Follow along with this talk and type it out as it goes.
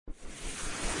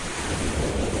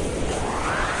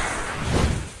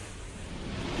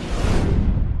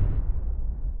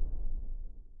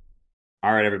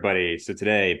All right, everybody. So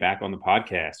today, back on the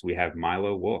podcast, we have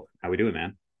Milo Wolf. How we doing,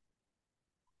 man?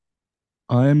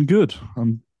 I'm good.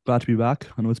 I'm glad to be back.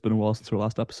 I know it's been a while since our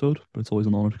last episode, but it's always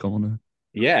an honor to come on.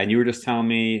 Yeah, and you were just telling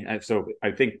me. So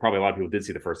I think probably a lot of people did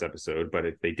see the first episode, but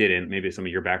if they didn't, maybe some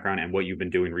of your background and what you've been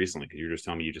doing recently, because you were just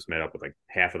telling me you just met up with like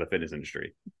half of the fitness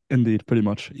industry. Indeed, pretty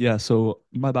much. Yeah, so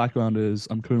my background is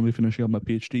I'm currently finishing up my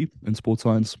PhD in sports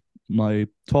science. My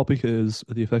topic is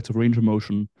the effects of range of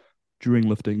motion during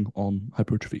lifting on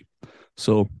hypertrophy.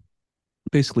 So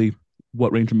basically,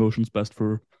 what range of motion is best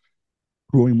for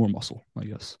growing more muscle, I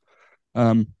guess.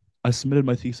 Um, I submitted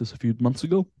my thesis a few months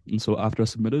ago, and so after I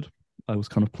submitted, I was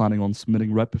kind of planning on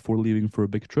submitting right before leaving for a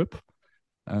big trip.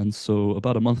 And so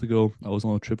about a month ago, I was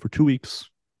on a trip for 2 weeks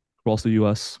across the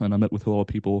US and I met with a lot of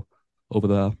people over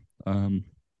there. Um,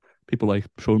 People like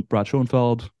Brad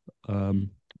Schoenfeld,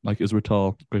 Mike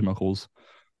Israetel, Greg Knuckles.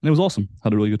 And it was awesome.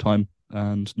 Had a really good time.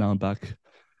 And now I'm back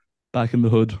in the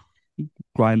hood,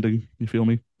 grinding, you feel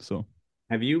me? So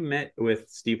Have you met with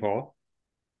Steve Hall?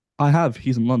 I have.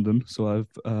 He's in London, so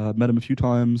I've met him a few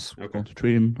times. We've Okay. gone to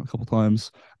train a couple times.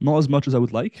 Not as much as I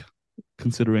would like,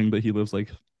 considering that he lives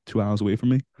like 2 hours away from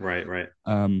me. Right, right.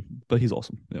 But he's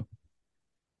awesome. Yeah.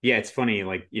 Yeah, it's funny,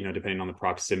 like, depending on the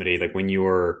proximity, like when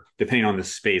you're depending on the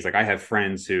space, like I have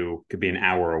friends who could be an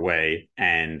hour away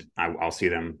and I'll see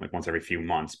them like once every few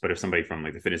months. But if somebody from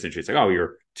like the fitness industry, it's like, oh,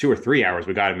 you're 2 or 3 hours,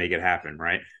 we got to make it happen,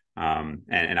 right?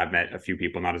 And I've met a few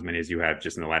people, not as many as you have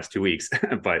just in the last 2 weeks,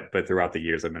 but throughout the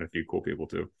years, I've met a few cool people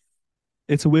too.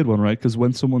 It's a weird one, right? Because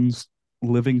when someone's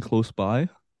living close by,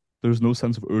 there's no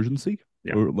sense of urgency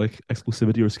Yeah. or like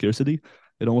exclusivity or scarcity.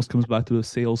 It almost comes back to a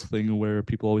sales thing where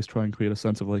people always try and create a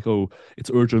sense of like, oh,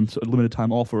 it's urgent, a limited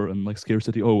time offer, and like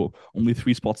scarcity, oh, only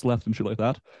 3 spots left and shit like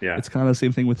that. Yeah. It's kind of the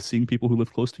same thing with seeing people who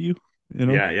live close to you, you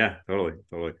know, Yeah. Yeah. Totally.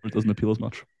 Totally. it doesn't appeal as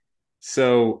much.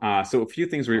 So a few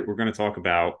things we're going to talk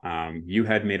about. You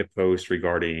had made a post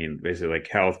regarding basically like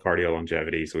health, cardio,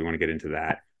 longevity. So we want to get into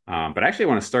that. But actually, I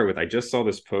want to start with I just saw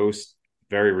this post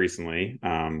very recently,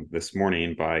 this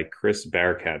morning by Chris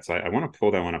Bearcat. So I want to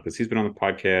pull that one up because he's been on the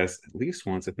podcast at least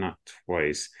once, if not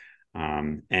twice.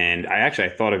 And I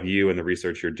thought of you and the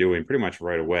research you're doing pretty much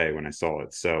right away when I saw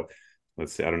it. So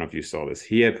let's see. I don't know if you saw this.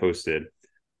 He had posted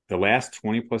the last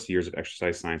 20 plus years of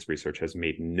exercise science research has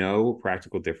made no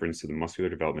practical difference to the muscular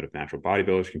development of natural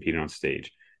bodybuilders competing on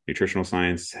stage. Nutritional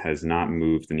science has not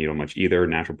moved the needle much either.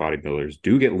 Natural bodybuilders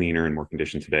do get leaner and more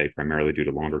conditioned today, primarily due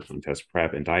to longer contest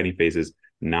prep and dieting phases,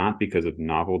 not because of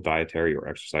novel dietary or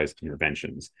exercise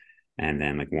interventions. And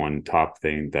then, like, one top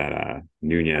thing that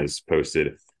Nunez posted,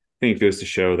 I think it goes to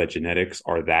show that genetics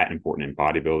are that important in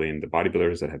bodybuilding. The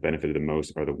bodybuilders that have benefited the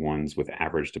most are the ones with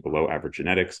average to below average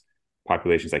genetics.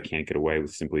 Populations that can't get away with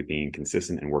simply being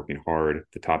consistent and working hard.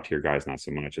 The top tier guys, not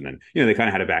so much. And then, they kind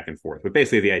of had a back and forth. But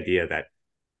basically, the idea that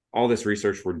all this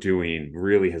research we're doing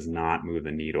really has not moved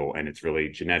the needle. And it's really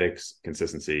genetics,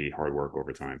 consistency, hard work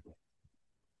over time.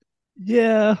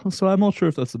 Yeah, so I'm not sure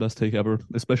if that's the best take ever,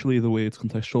 especially the way it's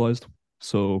contextualized.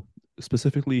 So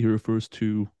specifically, he refers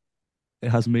to it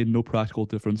has made no practical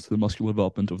difference to the muscular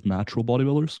development of natural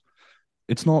bodybuilders.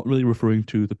 It's not really referring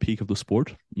to the peak of the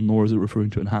sport, nor is it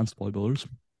referring to enhanced bodybuilders.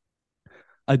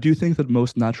 I do think that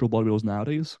most natural bodybuilders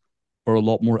nowadays are a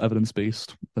lot more evidence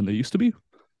based than they used to be.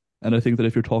 And I think that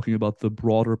if you're talking about the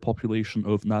broader population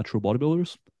of natural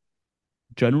bodybuilders,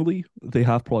 generally they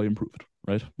have probably improved,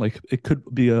 right? Like it could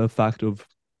be a fact of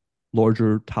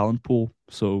larger talent pool.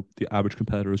 So the average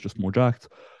competitor is just more jacked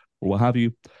or what have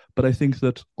you. But I think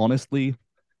that honestly,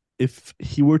 if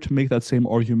he were to make that same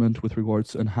argument with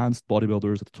regards to enhanced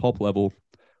bodybuilders at the top level,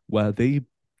 where they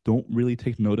don't really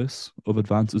take notice of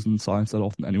advances in science that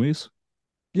often, anyways,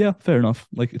 yeah, fair enough.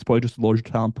 Like it's probably just a larger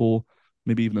talent pool,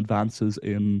 maybe even advances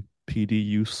in PD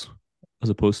use as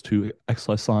opposed to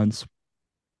exercise science.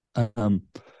 Um,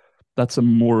 that's a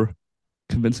more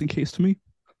convincing case to me.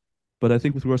 But I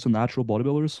think with regards to natural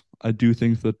bodybuilders, I do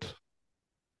think that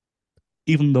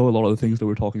even though a lot of the things that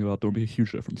we're talking about don't make a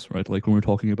huge difference, right? Like when we're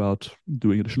talking about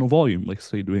doing additional volume, like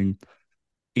say doing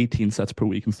 18 sets per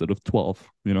week instead of 12,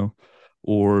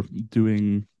 or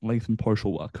doing lengthened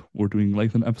partial work or doing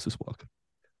lengthened emphasis work.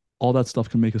 All that stuff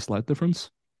can make a slight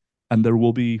difference. And there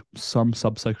will be some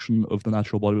subsection of the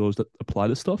natural bodybuilders that apply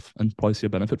this stuff and probably see a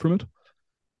benefit from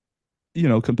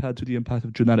it, compared to the impact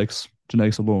of genetics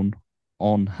alone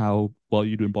on how well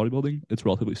you do in bodybuilding, it's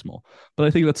relatively small. But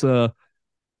I think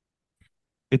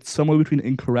it's somewhere between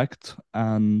incorrect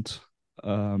and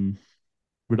um,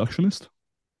 reductionist.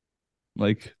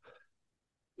 Like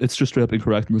it's just straight up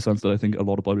incorrect in the sense that I think a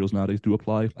lot of bodybuilders nowadays do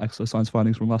apply exercise science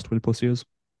findings from the last 20 plus years,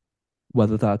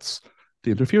 whether that's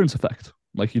the interference effect,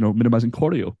 like, minimizing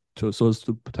cardio so as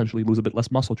to potentially lose a bit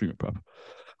less muscle during your prep.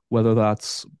 Whether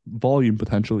that's volume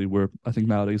potentially, where I think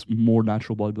nowadays more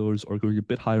natural bodybuilders are going a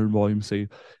bit higher in volume. Say,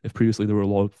 if previously there were a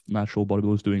lot of natural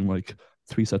bodybuilders doing like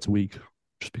 3 sets a week,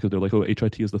 just because they're like, oh,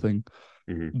 HIT is the thing.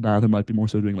 Hmm. Now there might be more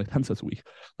so doing like 10 sets a week.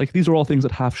 Like these are all things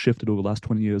that have shifted over the last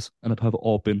 20 years and that have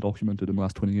all been documented in the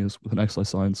last 20 years with an exercise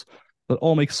science that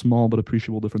all make small but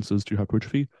appreciable differences to your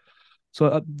hypertrophy.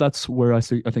 So that's where I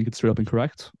think it's straight up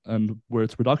incorrect, and where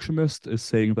it's reductionist is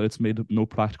saying that it's made no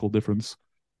practical difference.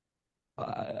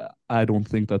 I don't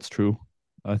think that's true.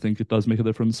 I think it does make a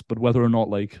difference, but whether or not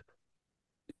like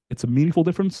it's a meaningful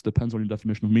difference depends on your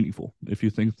definition of meaningful. If you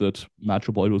think that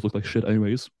natural bodybuilders look like shit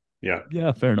anyways, Yeah.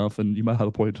 yeah, fair enough, and you might have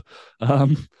a point.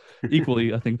 Um,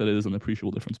 Equally, I think that it is an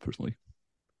appreciable difference personally.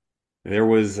 There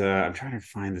was I'm trying to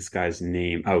find this guy's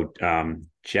name. Oh,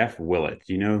 Jeff Willett.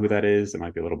 Do you know who that is? It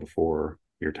might be a little before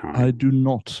your I time. do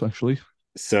not actually.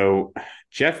 So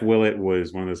Jeff Willett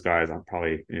was one of those guys. I'll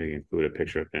probably maybe include a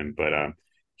picture of him, but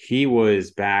he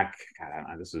was back. God, I don't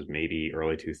know, this was maybe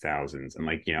early 2000s, and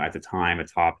like at the time, a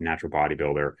top natural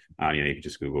bodybuilder. You can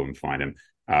just Google him and find him.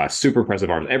 Super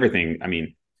impressive arms, everything. I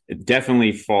mean, it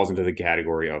definitely falls into the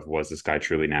category of was this guy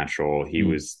truly natural? He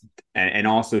Mm, was, and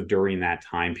also during that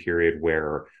time period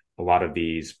where a lot of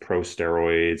these pro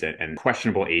steroids and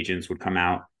questionable agents would come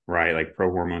out, right? Like pro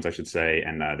hormones, I should say,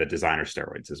 and the designer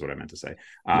steroids is what I meant to say.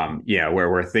 yeah, Yeah,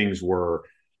 where things were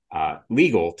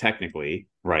legal technically,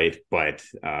 right? But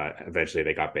eventually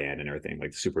they got banned and everything,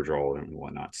 like the Superdrol and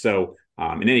whatnot. So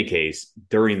in any case,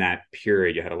 during that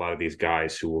period, you had a lot of these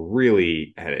guys who were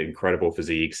really had incredible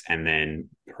physiques, and then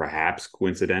perhaps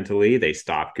coincidentally, they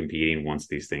stopped competing once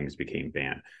these things became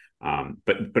banned.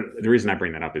 But the reason I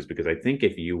bring that up is because I think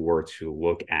if you were to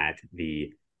look at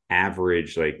the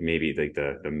average, like maybe like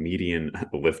the median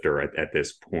lifter at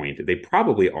this point, they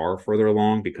probably are further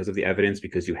along because of the evidence,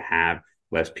 because you have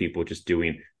less people just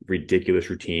doing ridiculous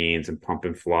routines and pump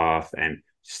and fluff and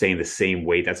staying the same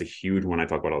weight. That's a huge one I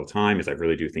talk about all the time, is I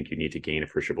really do think you need to gain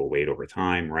appreciable weight over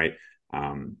time, right?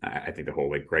 I think the whole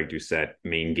like Greg Doucette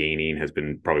main gaining has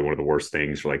been probably one of the worst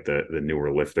things for like the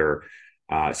newer lifter.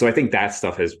 So I think that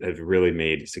stuff has really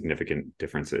made significant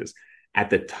differences. At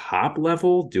the top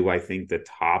level, do I think the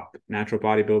top natural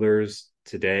bodybuilders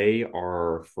today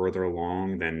are further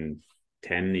along than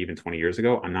 10, even 20 years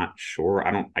ago? I'm not sure.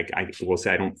 I will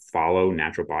say I don't follow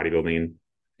natural bodybuilding,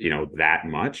 that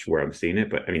much where I'm seeing it.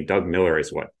 But I mean, Doug Miller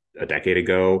is what, a decade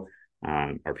ago?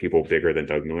 Are people bigger than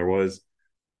Doug Miller was?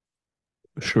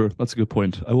 sure, that's a good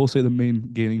point. I will say the main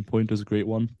gaining point is a great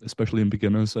one, especially in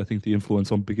beginners. I think the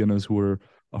influence on beginners who are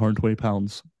 120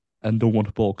 pounds and don't want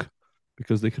to bulk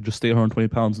because they could just stay 120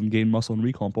 pounds and gain muscle and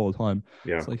recomp all the time.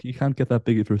 Yeah. It's like you can't get that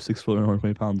big if you're 6 foot and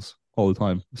 120 pounds all the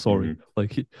time. Sorry. Hmm.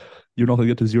 Like you're not gonna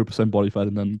get to 0% body fat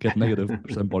and then get negative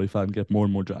percent body fat and get more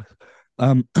and more jacked.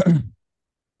 Um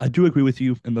I do agree with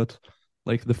you in that,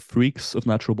 like the freaks of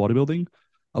natural bodybuilding,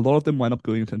 a lot of them wind up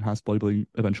going into enhanced bodybuilding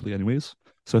eventually, anyways.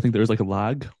 So I think there's like a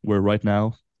lag where right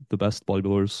now the best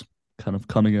bodybuilders kind of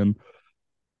coming in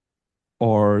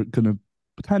are going to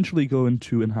potentially go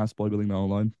into enhanced bodybuilding down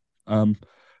the line. Um,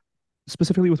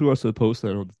 Specifically with regards to the post,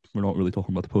 we're not really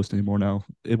talking about the post anymore now.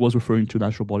 It was referring to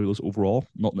natural bodybuilders overall,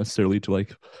 not necessarily to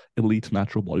like elite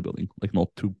natural bodybuilding, like not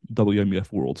to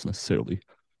WMBF worlds necessarily.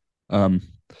 Um,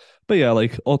 but yeah,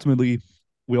 like ultimately,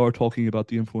 we are talking about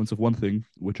the influence of one thing,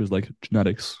 which is like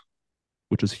genetics,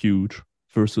 which is huge,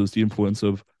 versus the influence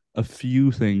of a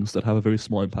few things that have a very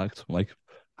small impact, like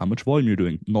how much volume you're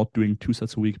doing, not doing 2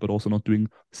 sets a week, but also not doing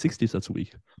 60 sets a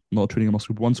week, not training a muscle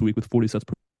group once a week with 40 sets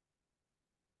per.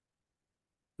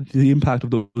 The impact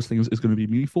of those things is going to be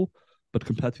meaningful, but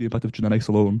compared to the impact of genetics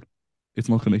alone, it's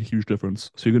not going to make a huge difference.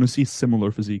 So you're going to see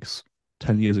similar physiques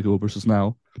 10 years ago versus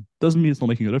now. Doesn't mean it's not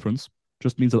making a difference,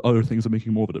 just means that other things are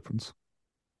making more of a difference.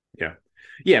 Yeah.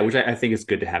 Yeah, which I think is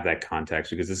good to have that context,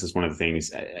 because this is one of the things,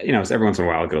 so every once in a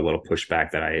while I get a little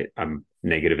pushback that I'm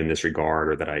negative in this regard,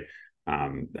 or that I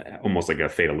almost like a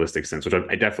fatalistic sense, which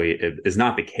I definitely is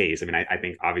not the case. I mean, I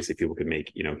think obviously people could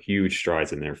make, huge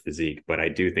strides in their physique, but I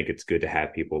do think it's good to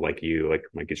have people like you, like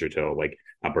Mike Gigerto, like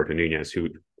Alberto Nunez, who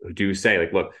do say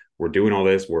like, look, we're doing all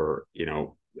this. We're,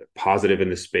 positive in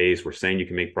this space. We're saying you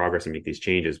can make progress and make these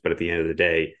changes. But at the end of the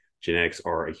day, genetics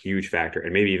are a huge factor,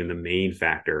 and maybe even the main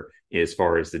factor as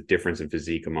far as the difference in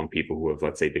physique among people who have,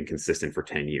 let's say, been consistent for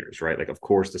 10 years, right? Like, of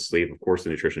course, the sleep, of course, the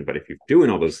nutrition. But if you're doing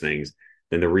all those things,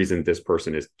 then the reason this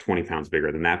person is 20 pounds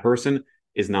bigger than that person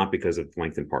is not because of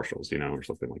lengthened partials, or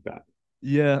something like that.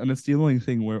 Yeah, and it's the only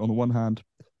thing where, on the one hand,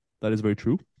 that is very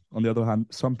true. On the other hand,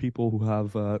 some people who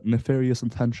have nefarious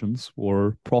intentions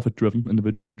or profit driven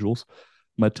individuals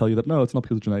might tell you that no, it's not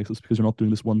because of genetics, it's because you're not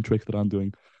doing this one trick that I'm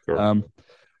doing. Sure. Um,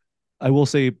 I will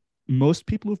say most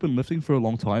people who've been lifting for a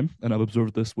long time, and I've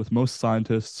observed this with most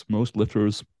scientists, most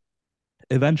lifters,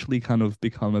 eventually kind of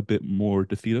become a bit more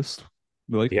defeatist.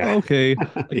 They're like, Yeah. oh, okay,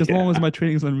 like as long as Yeah. my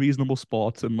training's in a reasonable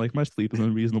spot and like my sleep is in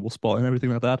a reasonable spot and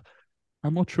everything like that,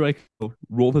 I'm not sure I can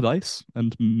roll the dice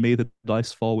and may the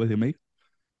dice fall where they may.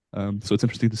 So it's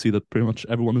interesting to see that pretty much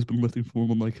everyone who's been lifting for more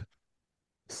than like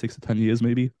 6 to 10 years,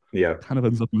 maybe, Yeah. kind of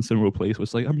ends up in a similar place where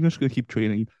it's like, I'm just going to keep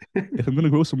training. If I'm going to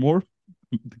grow some more,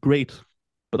 great.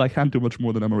 But I can't do much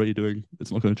more than I'm already doing.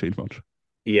 It's not going to change much.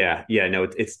 Yeah, yeah, no,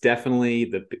 it's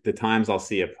definitely the times I'll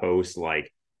see a post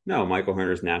like, no, Michael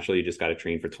Hunter's naturally you just got to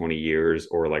train for 20 years,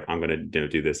 or like I'm gonna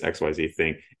do this XYZ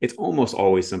thing. It's almost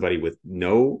always somebody with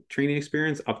no training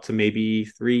experience up to maybe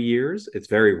 3 years. It's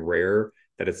very rare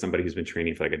that it's somebody who's been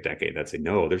training for like a decade that say,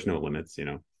 no, there's no limits.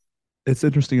 It's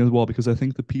interesting as well because I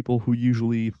think the people who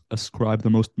usually ascribe the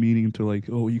most meaning to like,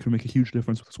 oh, you can make a huge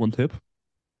difference with this one tip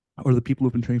are the people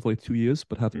who've been training for like 2 years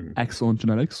but have Mhm. excellent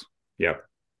genetics Yeah.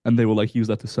 and they will like use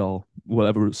that to sell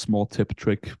whatever small tip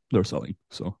trick they're selling.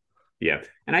 So Yeah.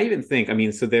 And I even think, I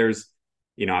mean, so there's,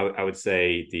 I would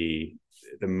say the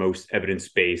most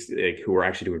evidence-based, like who are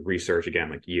actually doing research again,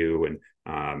 like you and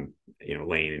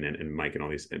Lane and Mike and all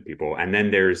these people. And then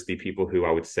there's the people who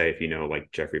I would say, if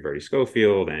like Jeffrey Verdi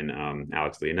Schofield and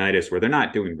Alex Leonidas, where they're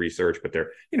not doing research, but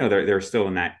they're still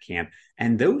in that camp.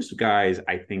 And those guys,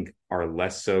 I think, are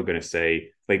less so going to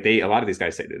say, like a lot of these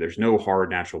guys say that there's no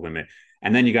hard natural limit.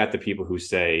 And then you got the people who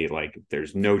say like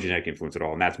there's no genetic influence at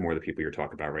all. And that's more the people you're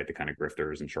talking about, right? The kind of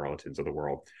grifters and charlatans of the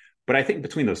world. But I think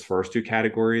between those first two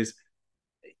categories,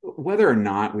 whether or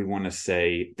not we want to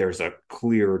say there's a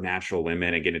clear natural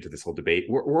limit and get into this whole debate,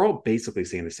 we're all basically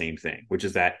saying the same thing, which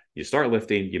is that you start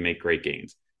lifting, you make great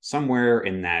gains. Somewhere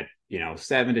in that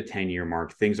 7 to 10 year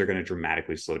mark, things are going to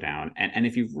dramatically slow down. And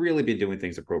if you've really been doing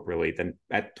things appropriately, then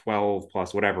at 12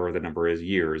 plus whatever the number is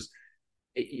years,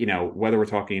 whether we're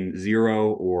talking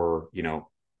zero or,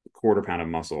 quarter pound of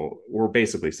muscle, we're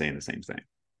basically saying the same thing.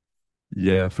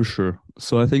 yeah, for sure.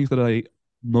 So I think that I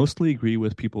mostly agree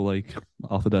with people like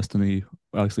Alpha Destiny,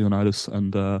 Alex Leonidas,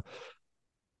 and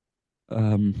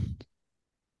um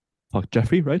fuck,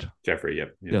 Jeffrey, right? Jeffrey,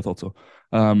 yep, yep, Yeah, I thought so.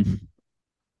 Um,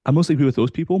 I mostly agree with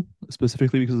those people,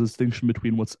 specifically because of the distinction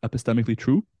between what's epistemically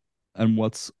true and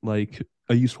what's like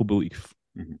a useful belief.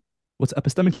 mm-hmm. What's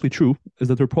epistemically true is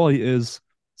that there probably is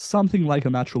something like a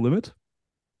natural limit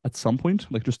at some point,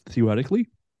 like just theoretically,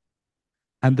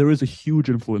 and there is a huge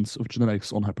influence of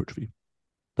genetics on hypertrophy.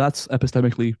 That's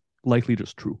epistemically likely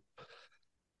just true.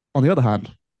 On the other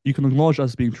hand, you can acknowledge that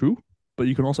as being true, but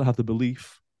you can also have the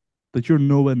belief that you're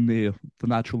nowhere near the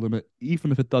natural limit,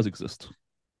 even if it does exist.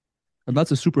 And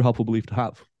that's a super helpful belief to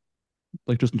have.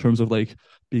 Like just in terms of like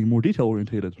being more detail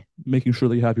orientated, making sure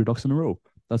that you have your ducks in a row,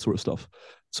 that sort of stuff.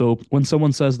 So when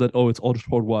someone says that, oh, it's all just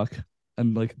hard work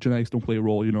and like genetics don't play a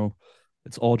role,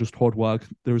 it's all just hard work.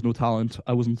 There was no talent.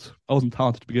 I wasn't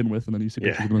talented to begin with. And then you see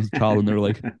pictures Yeah. of them as a child and they're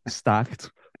like stacked.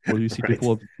 Or you see Right. people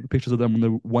have pictures of them when they're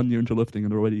 1 year into lifting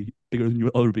and they're already bigger than you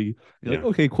will ever be. You're like, Yeah.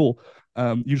 okay, cool.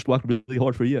 You just worked really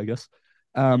hard for a year, I guess.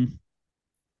 Um,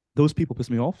 those people piss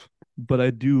me off, but I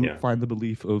do Yeah. find the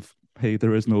belief of, hey,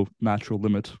 there is no natural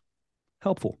limit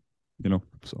helpful,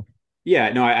 So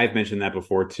Yeah, no, I've mentioned that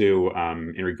before too,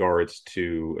 in regards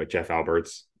to Jeff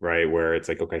Alberts, right? Where it's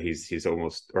like, okay, he's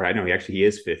almost, or I know he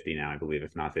is 50 now, I believe,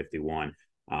 if not 51.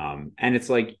 And it's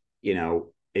like,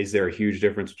 is there a huge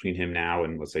difference between him now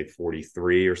and let's say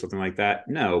 43 or something like that?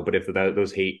 No, but if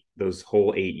those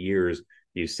whole 8 years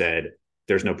you said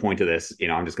there's no point to this,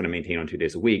 I'm just going to maintain on 2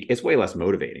 days a week, it's way less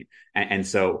motivating. And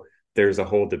so there's a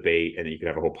whole debate, and you could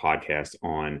have a whole podcast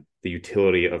on the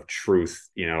utility of truth,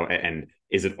 and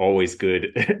is it always good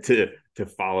to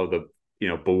follow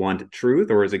the blunt truth,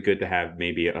 or is it good to have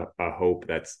maybe a hope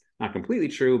that's not completely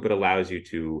true but allows you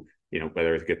to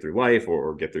whether it's get through life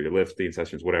or get through your lifting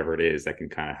sessions, whatever it is that can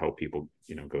kind of help people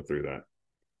go through that.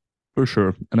 for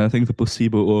sure. And I think the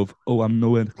placebo of, oh, I'm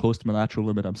nowhere close to my natural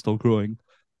limit, I'm still growing,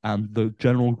 and the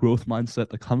general growth mindset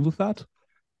that comes with that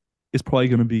is probably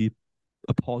going to be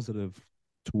a positive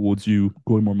towards you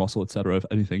growing more muscle, etc. If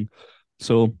anything.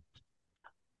 So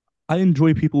I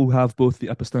enjoy people who have both the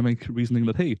epistemic reasoning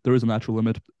that, hey, there is a natural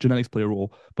limit, genetics play a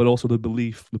role, but also the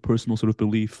belief, the personal sort of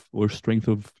belief or strength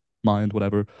of mind,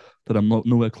 whatever, that I'm not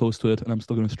nowhere close to it and I'm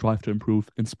still going to strive to improve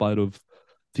in spite of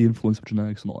the influence of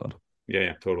genetics and all that. Yeah,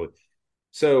 yeah, totally.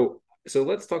 So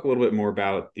let's talk a little bit more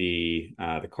about the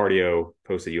cardio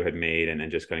post that you had made, and then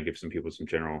just kind of give some people some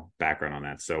general background on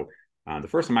that. So the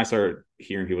first time I started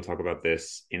hearing people talk about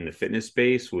this in the fitness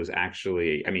space was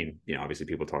actually, I mean, obviously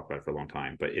people talk about it for a long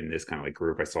time, but in this kind of like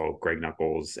group, I saw Greg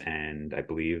Knuckles and I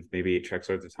believe maybe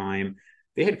Trexler at the time.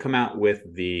 they had come out with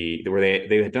where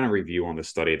they had done a review on the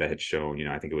study that had shown,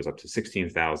 I think it was up to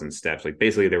 16,000 steps. Like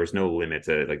basically there was no limit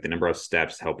to like the number of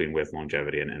steps helping with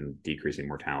longevity and decreasing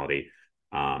mortality.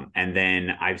 And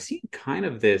then I've seen kind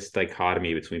of this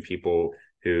dichotomy between people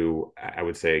who I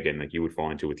would say again, like you would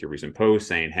fall into with your recent post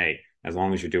saying, hey, as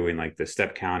long as you're doing like the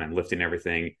step count and lifting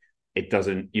everything, you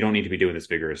don't need to be doing this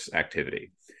vigorous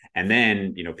activity. And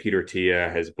then, Peter Tia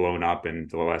has blown up in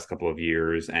the last couple of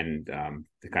years, and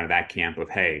the kind of that camp of,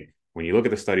 hey, when you look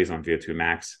at the studies on VO2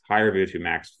 max, higher VO2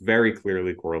 max very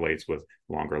clearly correlates with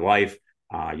longer life.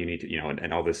 You need to,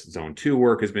 and all this zone 2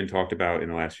 work has been talked about in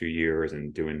the last few years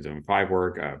and doing zone 5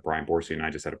 work. Brian Borsey and I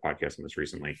just had a podcast on this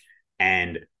recently.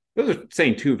 And those are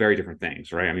saying two very different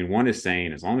things, right? I mean, one is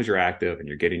saying as long as you're active and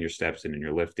you're getting your steps in and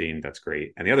you're lifting, that's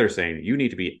great. And the other is saying you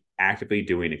need to be actively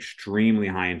doing extremely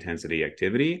high intensity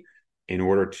activity in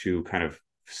order to kind of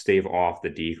stave off the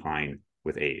decline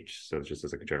with age. So it's just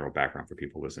as like a general background for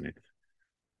people listening.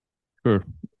 Sure.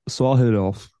 So I'll hit it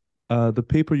off. The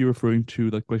paper you're referring to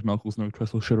that Greg Nuckols and Eric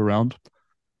Tressel shared around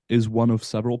is one of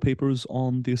several papers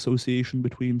on the association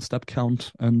between step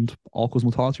count and all-cause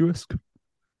mortality risk.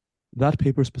 That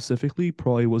paper specifically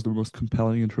probably was the most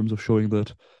compelling in terms of showing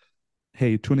that,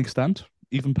 hey, to an extent,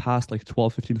 even past like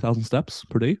 12, 15,000 steps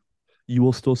per day, you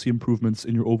will still see improvements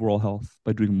in your overall health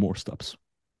by doing more steps.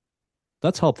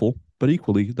 That's helpful, but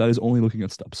equally, that is only looking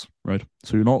at steps, right?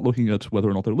 So you're not looking at whether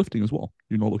or not they're lifting as well.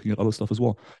 You're not looking at other stuff as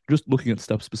well. You're just looking at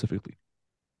steps specifically.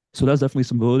 So that's definitely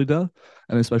some validity there,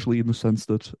 and especially in the sense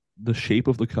that the shape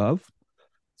of the curve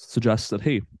suggests that,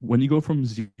 hey, when you go from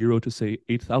 0 to say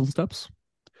 8,000 steps,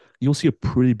 you'll see a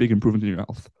pretty big improvement in your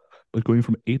health. But going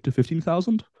from 8 to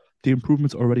 15,000, the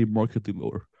improvement's already markedly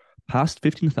lower. Past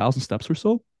 15,000 steps or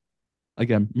so,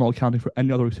 again, not accounting for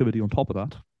any other activity on top of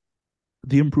that,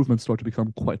 the improvements start to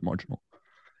become quite marginal,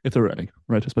 if there are any,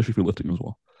 right? Especially if you're lifting as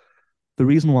well. The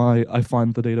reason why I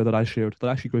find the data that I shared, that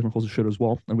actually Greg Nuckols shared as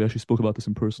well, and we actually spoke about this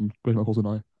in person, Greg Nuckols and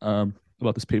I,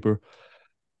 about this paper.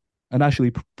 And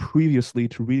actually, previously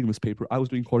to reading this paper, I was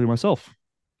doing cardio myself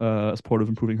as part of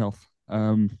improving health.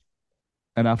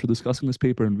 And after discussing this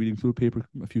paper and reading through the paper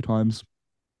a few times,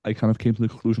 I kind of came to the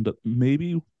conclusion that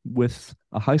maybe with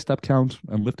a high step count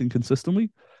and lifting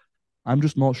consistently, I'm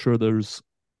just not sure there's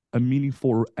a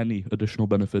meaningful or any additional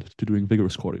benefit to doing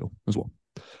vigorous cardio as well.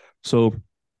 So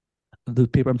the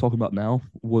paper I'm talking about now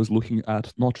was looking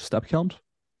at not just step count,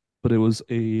 but it was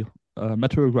a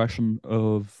meta-regression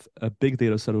of a big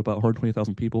data set of about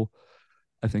 120,000 people,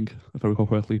 I think, if I recall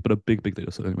correctly, but a big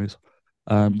data set anyways,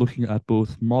 looking at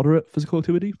both moderate physical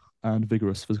activity and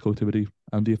vigorous physical activity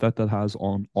and the effect that has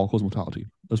on all-cause mortality,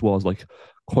 as well as like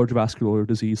cardiovascular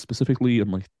disease specifically and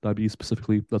like diabetes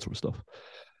specifically, that sort of stuff.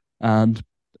 And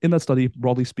in that study,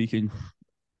 broadly speaking,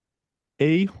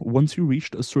 once you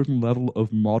reached a certain level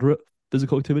of moderate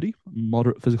physical activity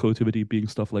being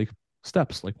stuff like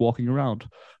steps, like walking around,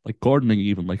 like gardening,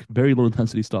 even like very low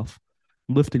intensity stuff.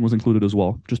 Lifting was included as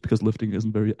well, just because lifting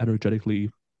isn't very energetically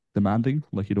demanding,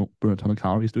 like you don't burn a ton of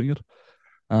calories doing it.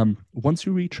 Once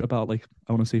you reach about like,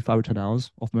 I want to say 5 or 10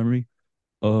 hours off memory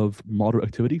of moderate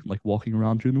activity, like walking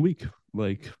around during the week,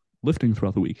 like lifting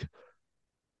throughout the week,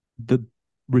 the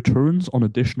returns on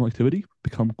additional activity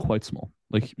become quite small.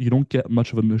 Like you don't get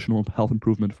much of an additional health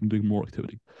improvement from doing more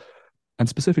activity. And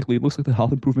specifically, it looks like the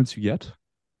health improvements you get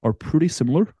are pretty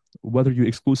similar, whether you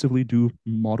exclusively do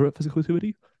moderate physical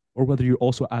activity or whether you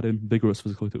also add in vigorous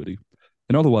physical activity.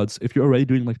 In other words, if you're already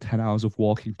doing like 10 hours of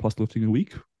walking plus lifting a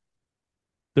week,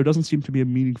 there doesn't seem to be a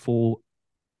meaningful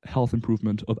health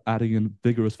improvement of adding in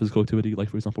vigorous physical activity, like,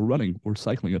 for example, running or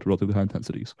cycling at relatively high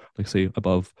intensities, like, say,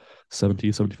 above 70,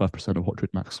 75% of heart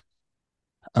rate max.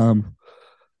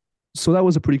 So that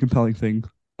was a pretty compelling thing.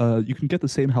 You can get the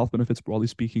same health benefits, broadly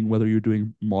speaking, whether you're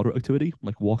doing moderate activity,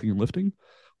 like walking and lifting,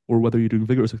 or whether you're doing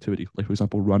vigorous activity, like, for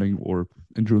example, running or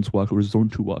endurance work or zone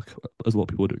 2 work, as a lot of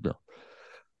people are doing now.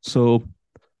 So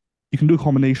you can do a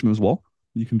combination as well.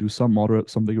 You can do some moderate,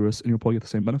 some vigorous, and you'll probably get the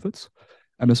same benefits.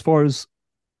 And as far as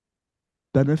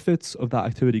benefits of that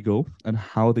activity go and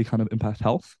how they kind of impact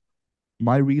health,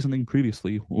 my reasoning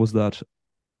previously was that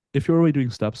if you're already doing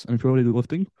steps and if you're already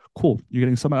lifting, cool, you're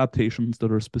getting some adaptations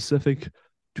that are specific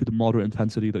to the moderate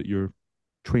intensity that you're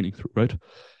training through, right?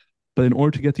 But in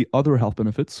order to get the other health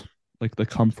benefits, like that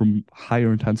come from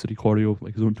higher intensity cardio,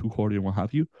 like zone 2 cardio and what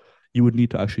have you, you would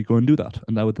need to actually go and do that.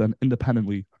 And that would then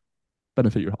independently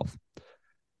benefit your health.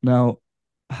 Now,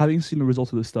 having seen the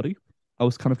results of this study, I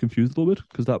was kind of confused a little bit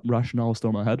because that rationale was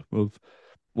still in my head of,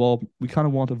 well, we kind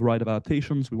of want a variety of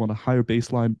adaptations. We want a higher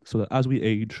baseline so that as we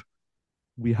age,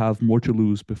 we have more to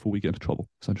lose before we get into trouble,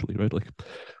 essentially, right? Like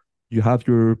you have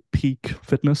your peak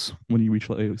fitness when you reach,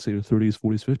 like, say, your 30s,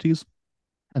 40s, 50s.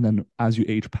 And then as you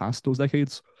age past those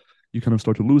decades, you kind of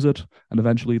start to lose it. And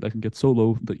eventually that can get so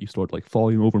low that you start like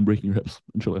falling over and breaking your hips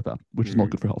and shit like that, which is not Hmm.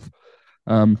 good for health.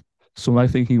 Um, so my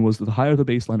thinking was that the higher the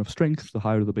baseline of strength, the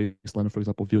higher the baseline of, for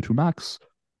example, VO2 max,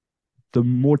 the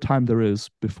more time there is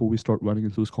before we start running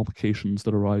into those complications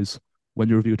that arise when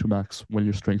your VO2 max, when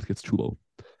your strength gets too low.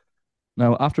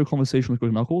 Now, after a conversation with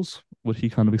Greg Knuckles, what he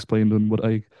kind of explained and what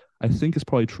I think is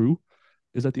probably true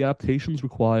is that the adaptations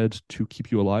required to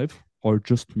keep you alive are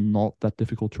just not that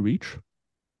difficult to reach.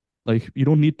 Like, you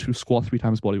don't need to squat 3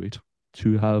 times body weight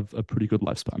to have a pretty good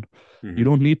lifespan. You Hmm.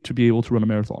 don't need to be able to run a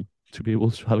marathon to be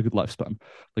able to have a good lifespan.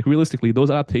 Like, realistically, those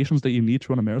adaptations that you need to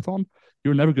run a marathon,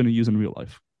 you're never going to use in real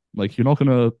life. Like, you're not going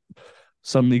to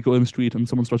suddenly go in the street and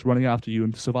someone starts running after you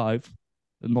and to survive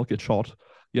and not get shot.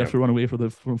 You have Yep. to run away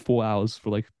for 4 hours for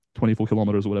like 24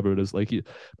 kilometers or whatever it is. Like,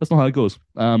 that's not how it goes.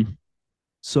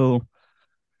 So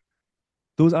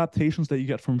those adaptations that you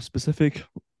get from specific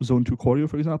zone 2 cardio,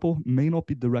 for example, may not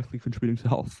be directly contributing to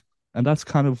health. And that's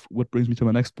kind of what brings me to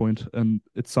my next point. And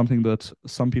it's something that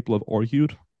some people have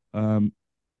argued um,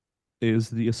 is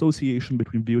the association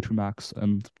between VO2 max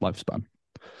and lifespan.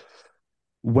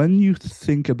 When you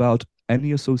think about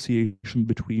any association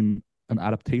between an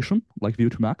adaptation like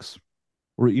VO2 max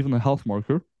or even a health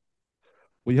marker,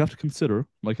 what you have to consider,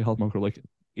 like a health marker like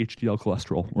HDL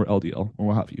cholesterol or LDL or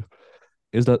what have you,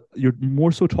 is that you're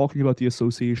more so talking about the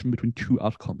association between two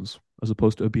outcomes as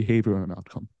opposed to a behavior and an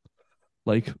outcome.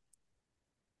 Like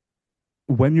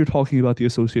when you're talking about the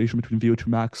association between VO2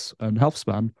 max and health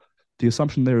span, the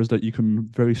assumption there is that you can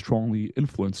very strongly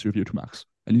influence your VO2 max.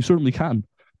 And you certainly can.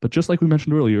 But just like we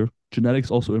mentioned earlier,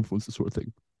 genetics also influence this sort of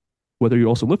thing. Whether you're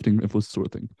also lifting influences this sort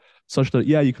of thing. Such that,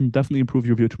 yeah, you can definitely improve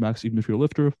your VO2 max even if you're a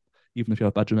lifter, even if you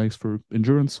have bad genetics for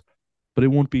endurance, but it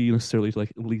won't be necessarily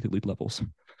like elite levels.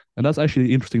 And that's actually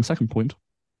the interesting second point.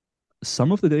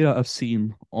 Some of the data I've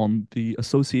seen on the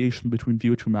association between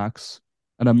VO2 max,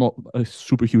 and I'm not a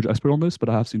super huge expert on this, but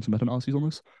I have seen some meta analyses on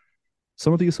this.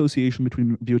 Some of the association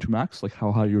between VO2 max, like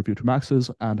how high your VO2 max is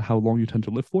and how long you tend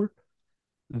to live for,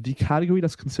 the category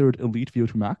that's considered elite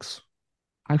VO2 max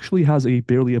actually has a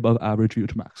barely above average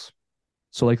VO2 max.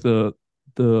 So like the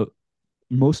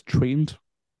most trained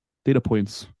data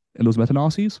points in those meta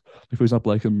analyses, like for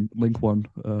example, like in link one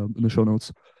in the show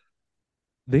notes,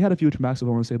 they had a VO2 max of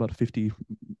I want to say about 50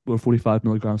 or 45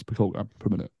 milligrams per kilogram per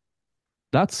minute.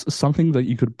 That's something that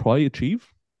you could probably achieve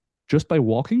just by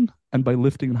walking and by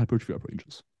lifting in hypertrophy upper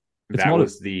ranges. It's That not a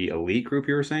was the elite group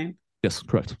you were saying? yes,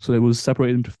 correct. So it was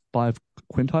separated into 5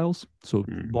 quintiles. So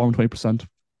Hmm. bottom 20%,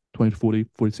 20 to 40,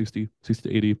 40 to 60, 60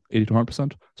 to 80, 80 to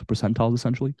 100%. So percentiles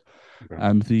essentially. Okay.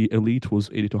 And the elite was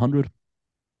 80 to 100.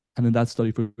 And in that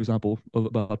study, for example, of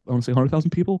about, I want to say 100,000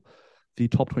 people, the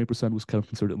top 20% was kind of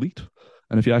considered elite.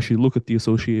 And if you actually look at the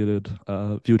associated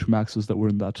VO2 maxes that were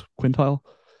in that quintile,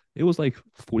 it was like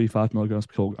 45 milligrams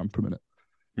per kilogram per minute.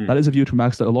 Hmm. That is a VO2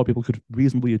 max that a lot of people could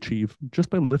reasonably achieve just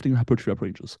by lifting hypertrophy up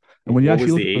ranges. And when you What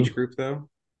actually was look the at the, age group though?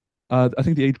 I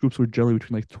think the age groups were generally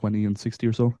between like 20 and 60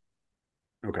 or so.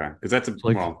 Okay, because that's a So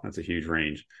like, that's a huge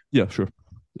range. yeah, sure.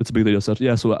 It's a big data set.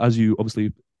 Yeah. So as you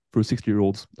obviously, for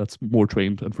 60-year-olds, that's more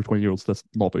trained. And for 20-year-olds, that's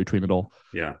not very trained at all.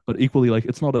 Yeah, But equally, like,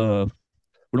 it's not a,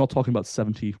 we're not talking about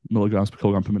 70 milligrams per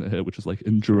kilogram per minute here, which is like sure.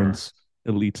 endurance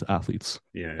elite athletes.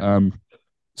 Yeah, yeah. Um,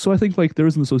 so I think like there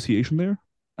is an association there.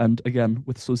 And again,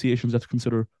 with associations, you have to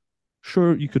consider,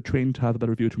 sure, you could train to have a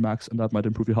better VO2 max and that might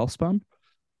improve your health span.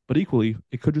 But equally,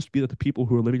 it could just be that the people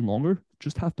who are living longer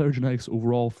just have better genetics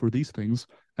overall for these things.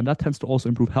 And that tends to also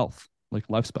improve health, like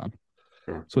lifespan.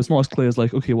 Sure. So it's not as clear as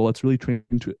like, okay, well, let's really train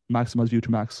to maximize VO2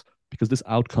 max because this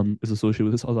outcome is associated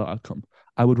with this other outcome.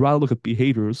 I would rather look at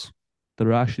behaviors that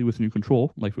are actually within your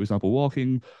control, like for example,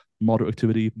 walking, moderate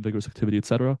activity, vigorous activity,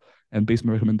 etc., and base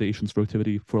my recommendations for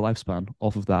activity for lifespan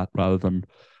off of that rather than,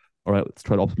 all right, let's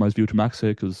try to optimize VO2 max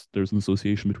here because there's an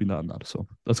association between that and that. So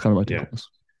that's kind of my take Yeah. on this.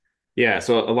 Yeah,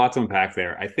 so a lot to unpack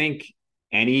there. I think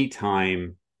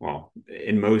anytime, well,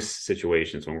 in most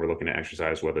situations when we're looking at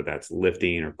exercise, whether that's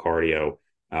lifting or cardio,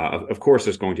 of course,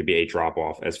 there's going to be a drop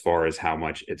off as far as how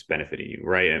much it's benefiting you,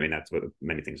 right? I mean, that's what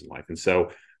many things in life. And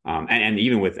so, and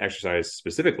even with exercise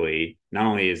specifically, not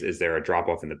only is there a drop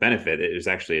off in the benefit, it is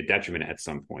actually a detriment at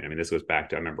some point. I mean, this goes back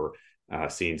to, I remember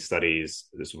seeing studies.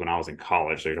 This was when I was in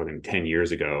college, so you're talking 10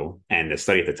 years ago. And the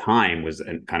study at the time was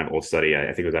a kind of old study. I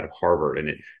think it was out of Harvard. And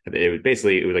it was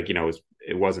basically, it was like,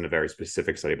 it wasn't a very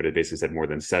specific study, but it basically said more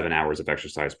than 7 hours of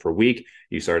exercise per week,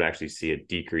 you start to actually see a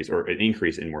decrease or an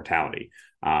increase in mortality.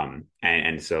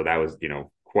 And so that was,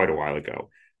 quite a while ago.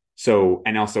 So,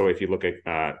 and also if you look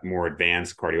at more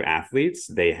advanced cardio athletes,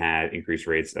 they had increased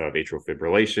rates of atrial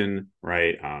fibrillation,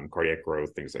 right? Cardiac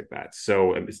growth, things like that.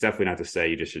 So it's definitely not to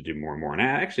say you just should do more and more. And I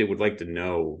actually would like to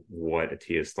know what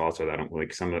Atia's thoughts are. I don't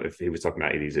like some of, if he was talking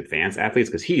about these advanced athletes,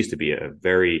 because he used to be a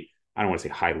very, I don't want to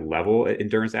say high level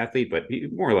endurance athlete, but he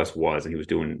more or less was, and he was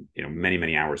doing, many,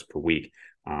 many hours per week.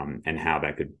 And how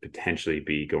that could potentially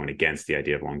be going against the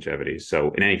idea of longevity.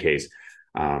 So in any case,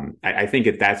 I think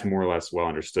that that's more or less well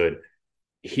understood.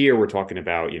 Here we're talking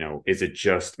about, is it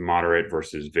just moderate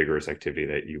versus vigorous activity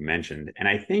that you mentioned? And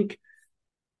I think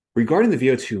regarding the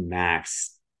VO2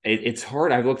 max, it's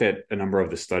hard. I've looked at a number of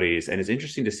the studies, and it's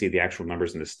interesting to see the actual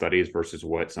numbers in the studies versus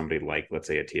what somebody like, let's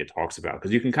say, Atia talks about.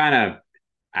 Because you can kind of,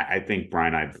 I think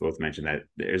Brian and I both mentioned that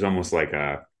there's almost like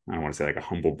I don't want to say like a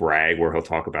humble brag where he'll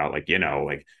talk about like,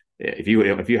 like if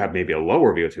you have maybe a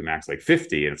lower VO2 max like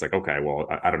 50, and it's like, okay, well,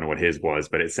 I don't know what his was,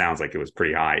 but it sounds like it was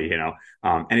pretty high,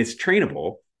 and it's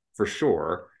trainable for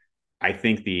sure. I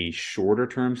think the shorter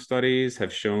term studies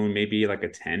have shown maybe like a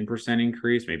 10%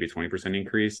 increase, maybe a 20%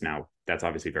 increase. Now, that's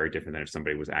obviously very different than if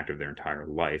somebody was active their entire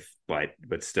life, but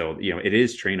still, it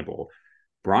is trainable.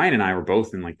 Brian and I were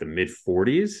both in like the mid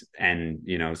 40s,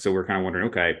 and so we're kind of wondering,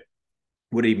 okay,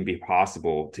 would it even be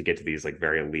possible to get to these like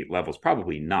very elite levels?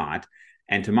 Probably not.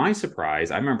 And to my surprise,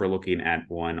 I remember looking at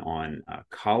one on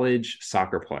college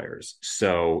soccer players.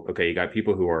 So, okay, you got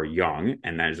people who are young,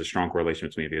 and that is a strong correlation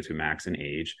between VO2 max and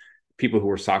age. People who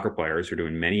are soccer players who are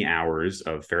doing many hours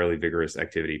of fairly vigorous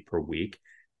activity per week,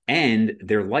 and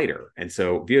they're lighter. And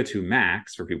so, VO2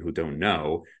 max, for people who don't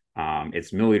know,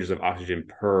 it's milliliters of oxygen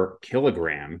per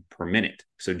kilogram per minute.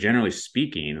 So, generally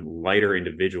speaking, lighter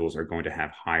individuals are going to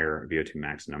have higher VO2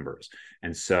 max numbers.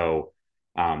 And so,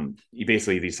 you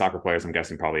basically, these soccer players, I'm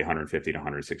guessing probably 150 to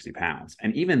 160 pounds.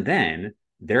 And even then,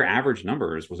 their average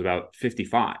numbers was about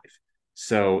 55.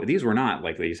 So these were not,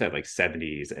 like you said, like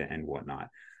 70s and whatnot.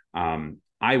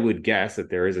 I would guess that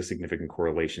there is a significant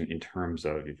correlation in terms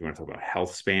of, if you want to talk about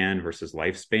health span versus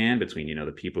lifespan, between,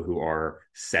 the people who are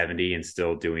 70 and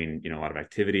still doing, a lot of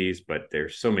activities, but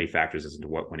there's so many factors as to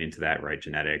what went into that, right?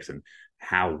 Genetics and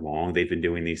how long they've been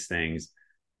doing these things.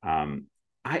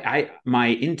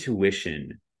 My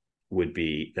intuition would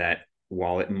be that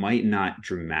while it might not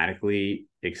dramatically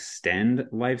extend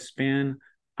lifespan,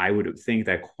 I would think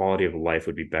that quality of life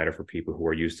would be better for people who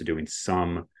are used to doing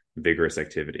some vigorous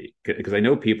activity. Because I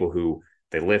know people who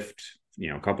they lift,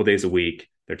 a couple days a week,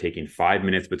 they're taking 5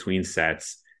 minutes between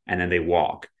sets, and then they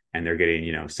walk, and they're getting,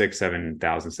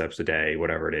 6,000-7,000 steps a day,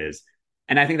 whatever it is.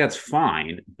 And I think that's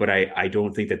fine, but I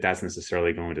don't think that that's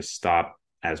necessarily going to stop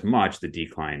as much the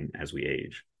decline as we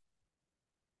age.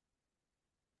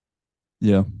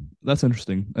 Yeah, that's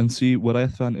interesting. And see, what I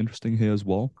found interesting here as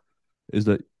well is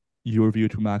that your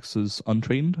VO2 max is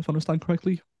untrained, if I understand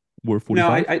correctly. We're No,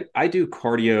 45. I do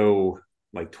cardio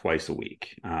like twice a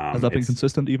week. Has that been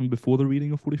consistent even before the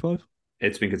reading of 45?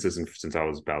 It's been consistent since I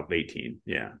was about 18.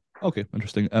 Yeah. Okay,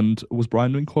 interesting. And was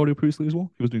Brian doing cardio previously as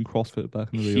well? He was doing CrossFit back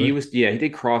in the day, He right? was, yeah, he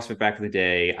did CrossFit back in the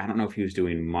day. I don't know if he was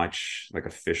doing much like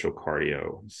official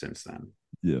cardio since then.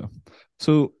 Yeah.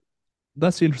 So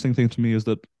that's the interesting thing to me is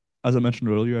that, as I mentioned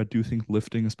earlier, I do think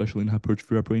lifting, especially in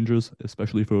hypertrophy rep ranges,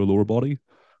 especially for a lower body,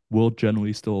 will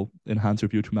generally still enhance your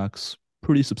VO2 max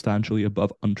pretty substantially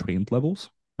above untrained levels,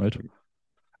 right?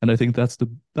 And I think that's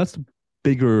the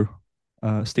bigger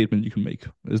statement you can make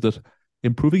is that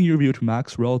improving your VO2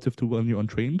 max relative to when you're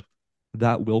untrained,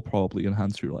 that will probably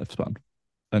enhance your lifespan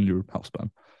and your health span.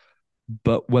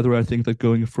 But whether I think that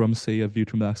going from, say, a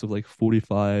VO2 max of like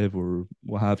 45 or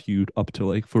what have you up to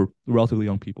like for relatively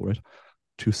young people, right,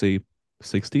 to say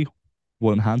 60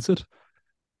 will enhance it,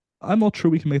 I'm not sure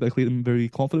we can make that claim very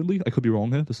confidently. I could be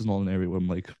wrong here. This is not an area where I'm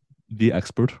like the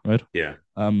expert, right? Yeah.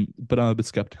 But I'm a bit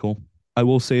skeptical. I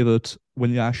will say that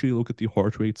when you actually look at the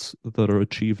heart rates that are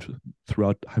achieved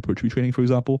throughout hypertrophy training, for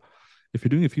example, if you're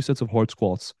doing a few sets of hard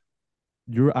squats,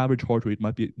 your average heart rate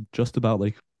might be just about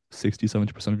like 60,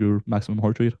 70% of your maximum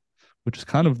heart rate, which is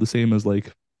kind of the same as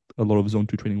like a lot of zone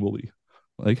two training will be.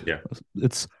 Like Yeah.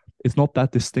 it's it's not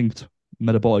that distinct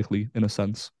metabolically in a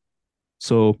sense.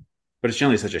 So But it's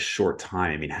generally such a short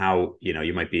time. I mean, how,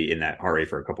 you might be in that heart rate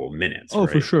for a couple of minutes, oh,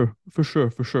 for right? sure, for sure,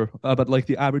 for sure. But like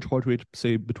the average heart rate,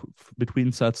 say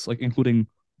between sets, like including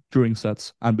during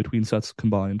sets and between sets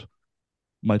combined,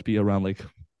 might be around like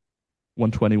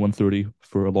 120, 130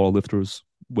 for a lot of lifters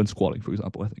when squatting, for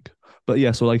example, I think. But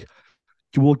yeah, so like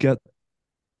you will get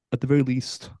at the very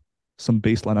least some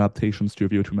baseline adaptations to your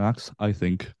VO2 max, I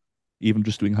think, even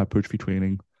just doing hypertrophy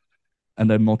training. And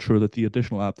I'm not sure that the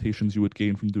additional adaptations you would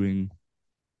gain from doing,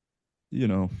 you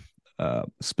know,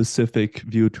 specific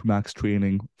VO2 max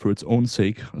training for its own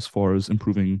sake, as far as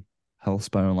improving health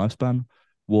span and lifespan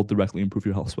will directly improve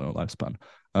your health span and lifespan.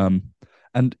 Um,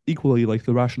 and equally, like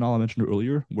the rationale I mentioned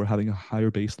earlier, we're having a higher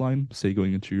baseline, say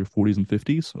going into your 40s and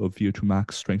 50s of VO2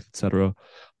 max, strength, etc.,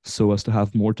 so as to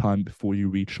have more time before you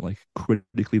reach like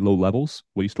critically low levels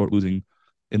where you start losing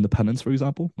independence, for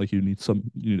example. Like you need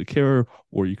a carer,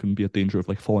 or you can be at danger of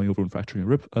like falling over and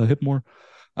fracturing a hip more.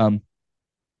 Um,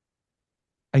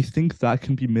 I think that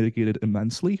can be mitigated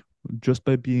immensely just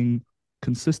by being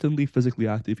consistently physically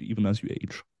active even as you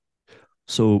age.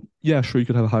 So yeah, sure, you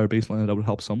could have a higher baseline and that would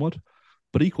help somewhat.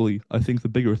 But equally, I think the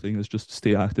bigger thing is just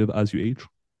stay active as you age,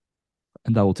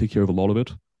 and that will take care of a lot of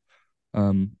it.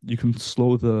 You can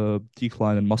slow the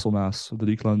decline in muscle mass, the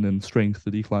decline in strength,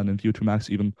 the decline in VO2 max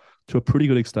even to a pretty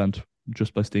good extent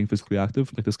just by staying physically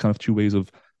active. Like there's kind of two ways of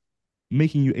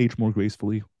making you age more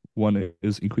gracefully. One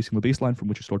is increasing the baseline from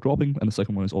which you start dropping, and the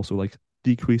second one is also like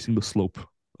decreasing the slope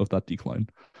of that decline.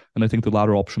 And I think the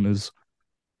latter option is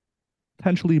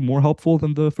potentially more helpful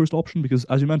than the first option because,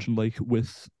 as you mentioned, like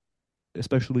with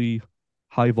especially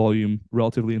high volume,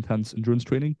 relatively intense endurance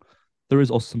training, there is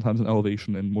also sometimes an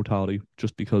elevation in mortality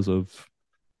just because of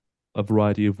a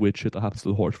variety of weird shit that happens to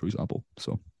the horse, for example.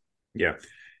 So, Yeah.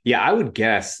 Yeah, I would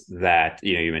guess that,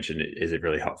 you mentioned, is it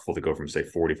really helpful to go from, say,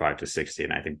 45 to 60?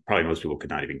 And I think probably most people could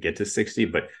not even get to 60.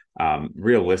 But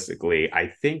realistically, I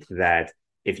think that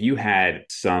if you had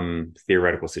some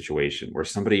theoretical situation where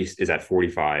somebody is at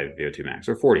 45 VO2 max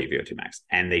or 40 VO2 max,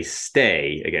 and they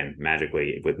stay, again,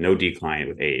 magically with no decline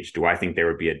with age, do I think there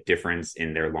would be a difference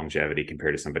in their longevity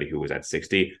compared to somebody who was at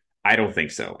 60? I don't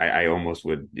think so. I almost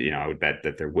would, I would bet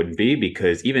that there wouldn't be,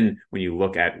 because even when you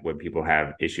look at when people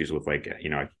have issues with like,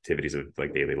 activities of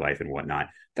like daily life and whatnot,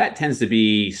 that tends to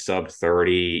be sub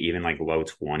 30, even like low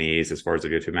 20s as far as the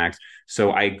VO2 max. So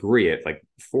I agree it like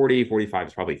 40, 45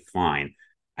 is probably fine.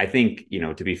 I think,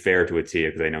 to be fair to Atia,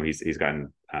 because I know he's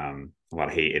gotten a lot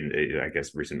of hate in, I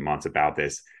guess, recent months about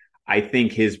this. I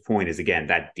think his point is, again,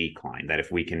 that decline, that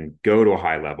if we can go to a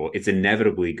high level, it's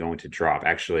inevitably going to drop.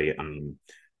 Actually,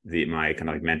 my kind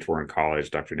of like mentor in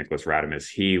college, Dr. Nicholas Radamus,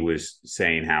 he was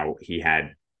saying how he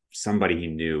had somebody he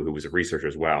knew who was a researcher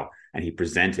as well, and he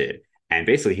presented. And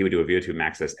basically, he would do a VO2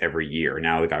 max test every year.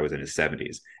 Now the guy was in his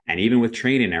 70s. And even with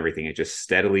training and everything, it just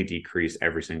steadily decreased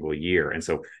every single year. And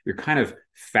so you're kind of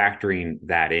factoring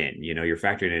that in. You're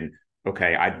factoring in,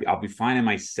 okay, I'll be fine in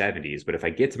my 70s, but if I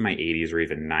get to my 80s or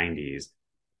even 90s,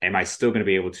 am I still going to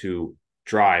be able to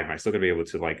drive? Am I still going to be able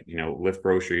to, like, lift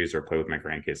groceries or play with my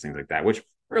grandkids, things like that, which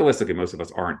realistically most of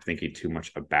us aren't thinking too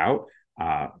much about.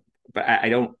 But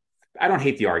I don't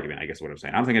hate the argument, I guess what I'm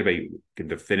saying. I don't think anybody can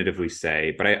definitively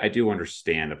say, but I do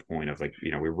understand the point of, like,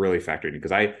 we really factor in,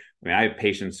 because I mean, I have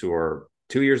patients who are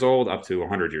 2 years old up to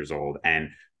 100 years old. And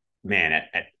man,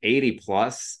 at 80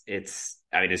 plus, it's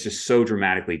just so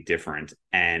dramatically different.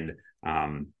 And,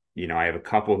 I have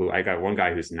I got one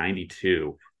guy who's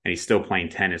 92 and he's still playing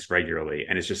tennis regularly.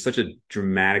 And it's just such a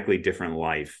dramatically different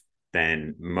life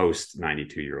than most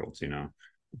 92-year-olds.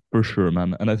 for sure,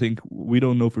 man. And I think we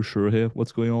don't know for sure here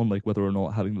what's going on, like whether or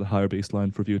not having the higher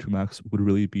baseline for VO2 max would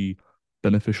really be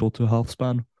beneficial to health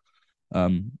span.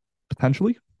 Um,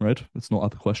 Potentially, right? It's not out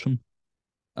of the question.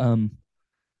 Um,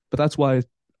 but that's why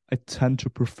I tend to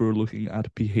prefer looking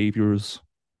at behaviors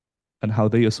and how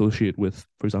they associate with,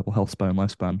 for example, health span and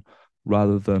lifespan,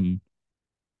 rather than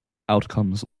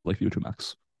outcomes like VO2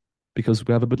 max. Because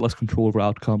we have a bit less control over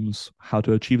outcomes. How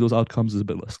to achieve those outcomes is a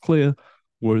bit less clear.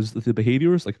 Whereas the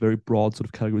behaviors, like very broad sort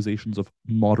of categorizations of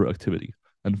moderate activity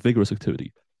and vigorous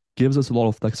activity, gives us a lot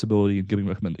of flexibility in giving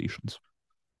recommendations.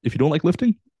 If you don't like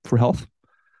lifting for health,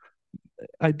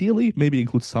 ideally maybe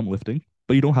include some lifting,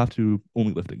 but you don't have to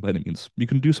only lifting by any means. You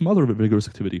can do some other vigorous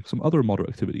activity, some other moderate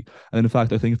activity. And in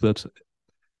fact, I think that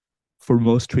for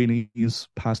most trainees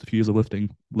past a few years of lifting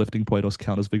probably does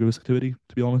count as vigorous activity,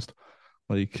 to be honest.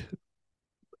 Like,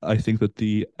 I think that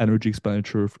the energy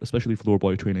expenditure, especially for lower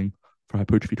body training, for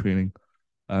hypertrophy training,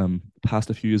 past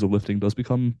a few years of lifting does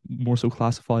become more so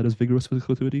classified as vigorous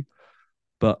physical activity.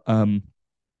 But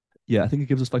yeah, I think it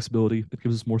gives us flexibility. It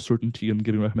gives us more certainty in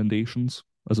giving recommendations,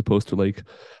 as opposed to, like,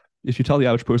 if you tell the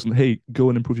average person, hey, go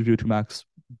and improve your VO2 max,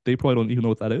 they probably don't even know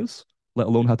what that is, let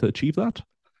alone how to achieve that.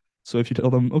 So if you tell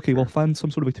them, okay, well, find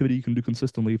some sort of activity you can do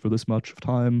consistently for this much of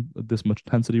time, this much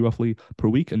intensity roughly per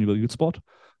week, and you've got a good spot,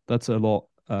 that's a lot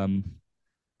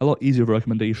easier of a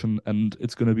recommendation, and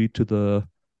it's going to be to the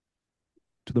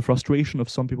frustration of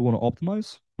some people want to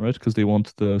optimize, right? Because they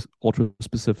want the ultra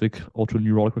specific, ultra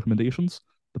neurologic recommendations.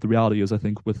 But the reality is, I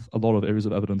think with a lot of areas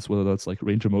of evidence, whether that's like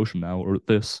range of motion now or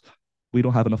this, we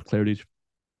don't have enough clarity to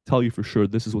tell you for sure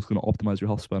this is what's going to optimize your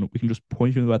health span. We can just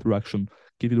point you in the right direction,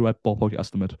 give you the right ballpark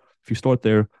estimate. If you start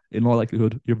there, in all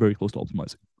likelihood, you're very close to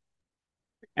optimizing.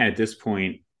 And at this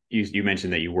point, you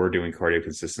mentioned that you were doing cardio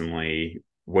consistently.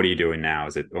 What are you doing now?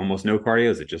 Is it almost no cardio?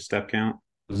 Is it just step count?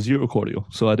 Zero cardio.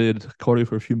 So I did cardio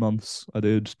for a few months. I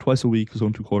did twice a week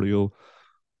zone two cardio,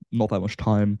 not that much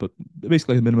time, but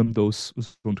basically a minimum dose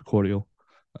was zone two cardio.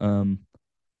 Um,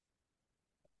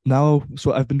 Now,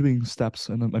 so I've been doing steps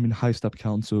and I mean high step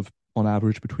counts of on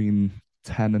average between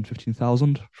 10 and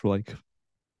 15,000 for like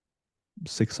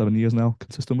 6, 7 years now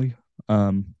consistently.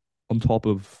 On top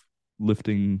of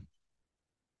lifting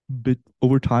bit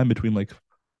over time between like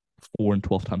 4 and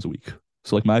 12 times a week.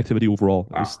 So like my activity overall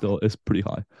Wow. is pretty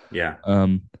high. Yeah.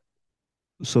 Um,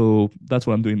 so that's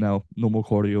what I'm doing now. No more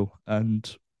cardio. And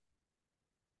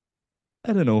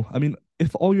I don't know. I mean,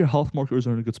 if all your health markers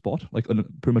are in a good spot, like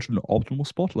pretty much an optimal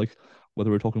spot, like whether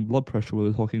we're talking blood pressure,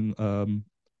 whether we're talking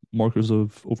markers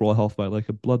of overall health by like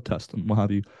a blood test and what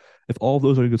have you, if all of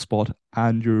those are in a good spot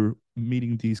and you're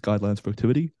meeting these guidelines for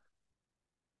activity,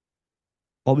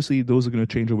 obviously those are going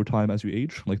to change over time as you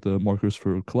age, like the markers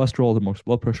for cholesterol, the markers for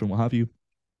blood pressure, and what have you.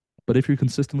 But if you're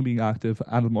consistently being active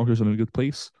and the markers are in a good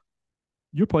place,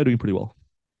 you're probably doing pretty well.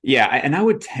 Yeah, and I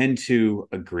would tend to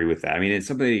agree with that. I mean, it's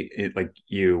somebody like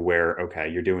you where, okay,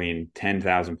 you're doing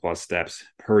 10,000 plus steps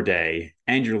per day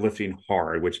and you're lifting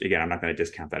hard, which again, I'm not going to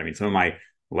discount that. I mean, some of my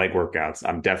leg workouts,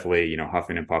 I'm definitely,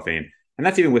 huffing and puffing, and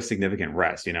that's even with significant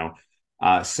rest.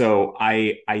 So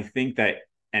I think that,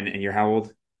 and you're how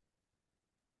old?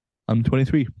 I'm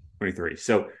 23. 23.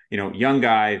 So, young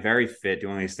guy, very fit,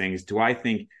 doing these things. Do I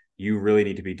think you really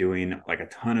need to be doing like a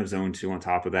ton of zone two on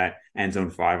top of that and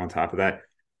zone five on top of that?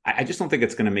 I just don't think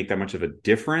it's going to make that much of a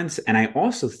difference. And I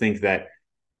also think that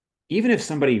even if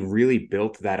somebody really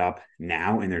built that up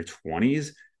now in their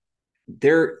 20s,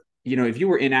 if you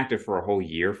were inactive for a whole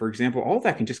year, for example, all of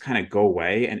that can just kind of go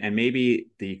away. And maybe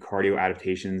the cardio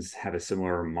adaptations have a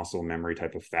similar muscle memory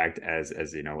type effect as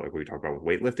like we talked about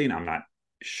with weightlifting. I'm not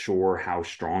sure how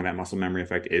strong that muscle memory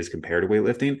effect is compared to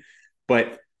weightlifting,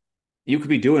 but you could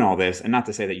be doing all this, and not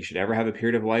to say that you should ever have a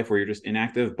period of life where you're just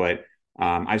inactive, but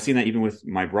I've seen that even with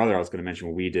my brother. I was going to mention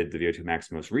when we did the VO2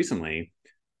 max most recently.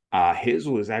 His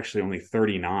was actually only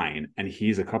 39, and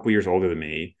he's a couple years older than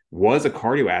me. Was a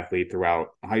cardio athlete throughout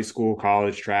high school,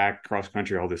 college, track, cross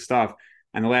country, all this stuff.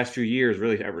 And the last few years,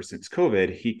 really ever since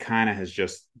COVID, he kind of has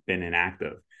just been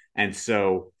inactive. And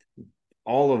so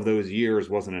all of those years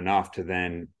wasn't enough to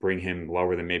then bring him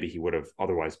lower than maybe he would have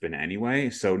otherwise been anyway.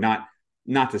 So not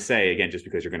to say again, just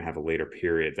because you're going to have a later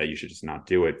period that you should just not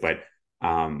do it, but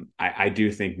I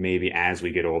do think maybe as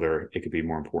we get older, it could be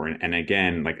more important. And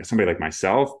again, like somebody like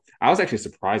myself, I was actually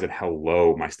surprised at how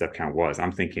low my step count was.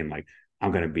 I'm thinking like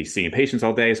I'm going to be seeing patients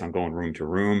all day, so I'm going room to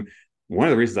room. One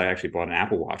of the reasons I actually bought an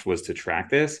Apple Watch was to track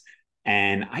this,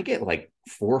 and I get like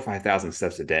 4 or 5 thousand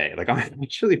steps a day. Like I'm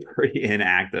actually pretty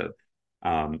inactive.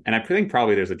 And I think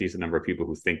probably there's a decent number of people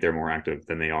who think they're more active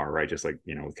than they are, right? Just like,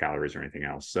 with calories or anything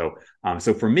else. So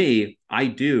for me, I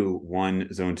do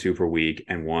one zone two per week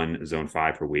and one zone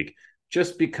five per week,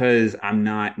 just because I'm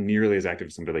not nearly as active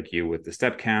as somebody like you with the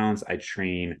step counts. I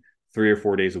train 3 or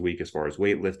 4 days a week as far as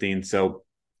weightlifting. So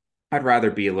I'd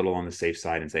rather be a little on the safe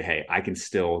side and say, hey, I can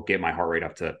still get my heart rate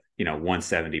up to,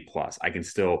 170 plus. I can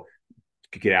still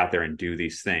get out there and do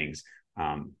these things.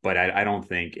 But I don't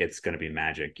think it's going to be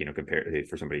magic, compared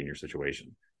for somebody in your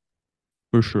situation.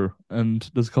 For sure. And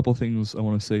there's a couple of things I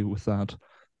want to say with that.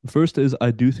 The first is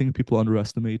I do think people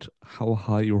underestimate how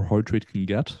high your heart rate can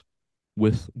get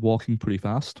with walking pretty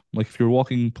fast. Like if you're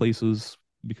walking places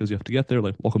because you have to get there,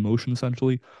 like locomotion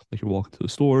essentially, like you're walking to the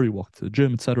store, you walk to the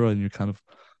gym, etc., and you're kind of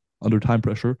under time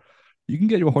pressure, you can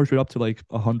get your heart rate up to like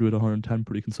 100, 110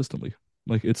 pretty consistently.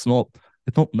 Like it's not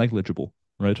negligible,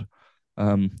 right?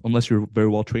 Unless you're very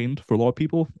well trained. For a lot of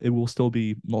people, it will still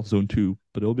be not zone two,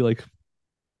 but it'll be like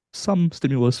some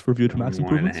stimulus for VO2 max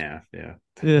One and a improvements. half. Yeah.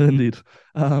 Yeah, indeed.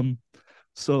 Um,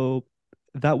 so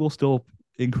that will still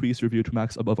increase your VO2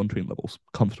 max above untrained levels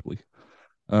comfortably.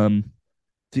 Um,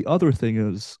 the other thing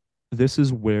is, this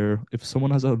is where if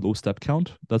someone has a low step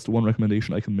count, that's the one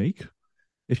recommendation I can make.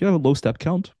 If you have a low step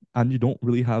count and you don't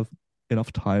really have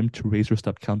enough time to raise your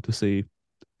step count to say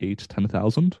 8,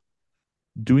 10,000,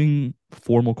 doing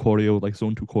formal cardio like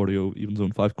zone two cardio, even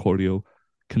zone five cardio,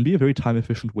 can be a very time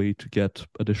efficient way to get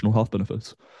additional health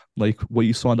benefits. Like what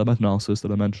you saw in that meta analysis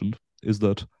that I mentioned is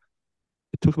that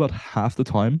it took about half the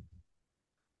time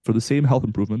for the same health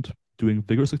improvement doing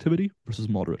vigorous activity versus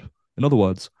moderate. In other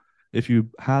words, if you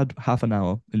had half an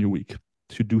hour in your week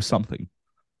to do something,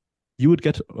 you would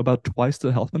get about twice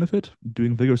the health benefit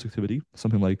doing vigorous activity,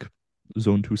 something like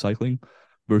zone two cycling,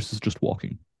 versus just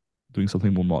walking, doing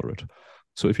something more moderate.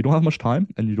 So if you don't have much time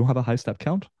and you don't have a high step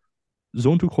count,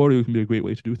 zone two cardio can be a great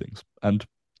way to do things. And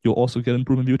You'll also get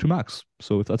improvement VO2 max.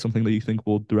 So if that's something that you think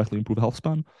will directly improve health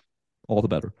span, all the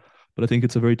better. But I think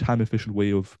it's a very time efficient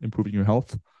way of improving your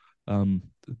health. Um,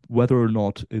 Whether or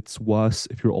not it's worse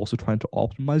if you're also trying to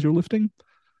optimize your lifting,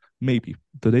 maybe.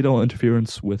 The data on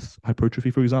interference with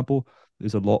hypertrophy, for example,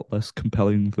 is a lot less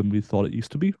compelling than we thought it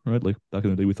used to be, right? Like back in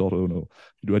the day, we thought, oh no,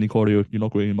 you do any cardio, you're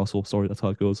not growing any muscle. Sorry, that's how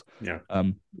it goes. Yeah.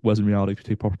 Whereas in reality, if you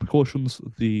take proper precautions,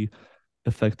 the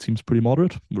effect seems pretty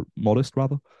moderate, or modest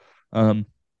rather. Um,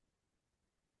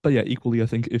 but yeah, equally, I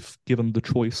think if given the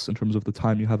choice in terms of the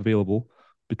time you have available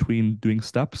between doing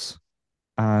steps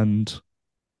and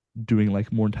doing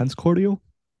like more intense cardio,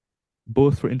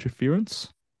 both for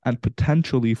interference and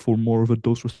potentially for more of a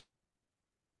dose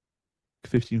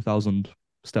 15,000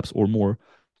 steps or more,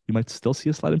 you might still see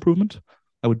a slight improvement.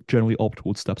 I would generally opt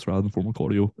towards steps rather than formal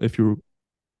cardio if you're.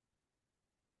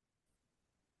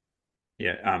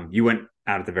 Yeah. You went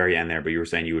out at the very end there, but you were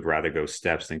saying you would rather go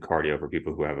steps than cardio for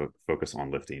people who have a focus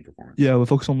on lifting performance. Yeah, we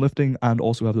focus on lifting and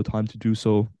also have the time to do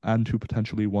so and to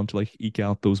potentially want to like eke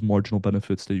out those marginal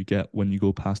benefits that you get when you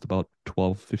go past about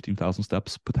 12, 15,000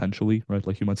 steps potentially, right?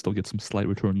 Like you might still get some slight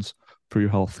returns for your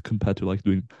health compared to like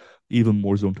doing even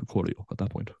more zone two cardio at that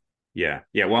point. Yeah.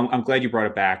 Yeah. Well, I'm glad you brought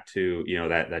it back to,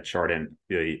 that chart in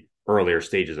the earlier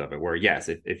stages of it, where yes,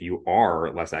 if you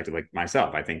are less active, like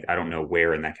myself, I think I don't know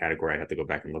where in that category, I'd have to go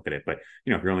back and look at it. But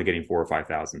if you're only getting 4 or 5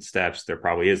 thousand steps, there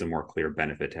probably is a more clear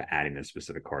benefit to adding this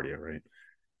specific cardio, right?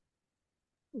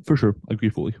 For sure. I agree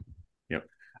fully. Yep.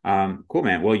 Cool,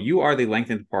 man. Well, you are the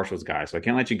lengthened partials guy, so I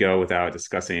can't let you go without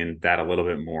discussing that a little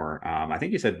bit more. I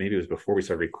think you said maybe it was before we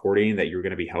started recording that you were going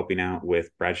to be helping out with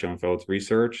Brad Schoenfeld's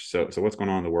research. So what's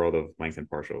going on in the world of lengthened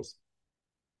partials?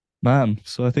 Man,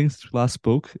 so I think since we last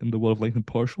spoke in the world of lengthened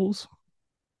partials,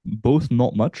 both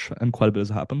not much and quite a bit has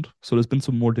happened. So there's been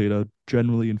some more data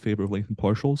generally in favor of lengthened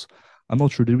partials. I'm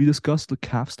not sure. Did we discuss the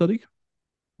calf study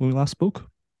when we last spoke?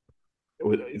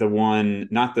 The one,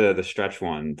 not the stretch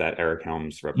one that Eric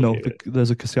Helms No, replicated. there's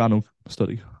a Cassiano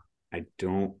study. I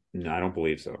don't, no, I don't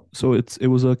believe so. So it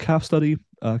was a calf study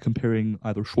comparing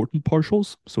either shortened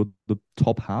partials, so the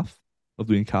top half of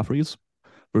doing calf raise,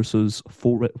 versus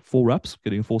full reps,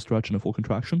 getting a full stretch and a full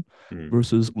contraction, Hmm.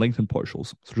 versus lengthened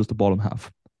partials, so just the bottom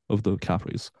half of the calf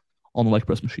raise on the leg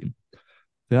press machine.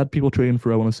 They had people train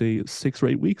for I want to say 6 or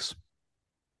 8 weeks.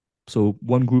 So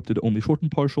one group did only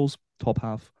shortened partials, top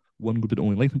half. One group did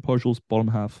only lengthened partials, bottom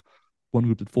half. One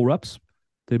group did full reps.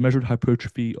 They measured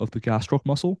hypertrophy of the gastroc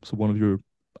muscle, so one of your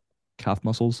calf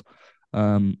muscles,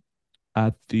 um,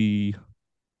 at the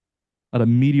at a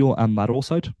medial and lateral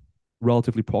site,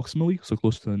 relatively proximally, so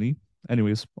close to the knee.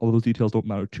 Anyways, all those details don't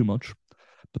matter too much.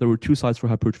 But there were two sites for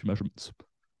hypertrophy measurements.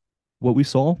 What we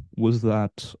saw was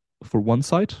that for one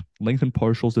site, lengthened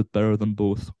partials did better than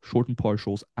both shortened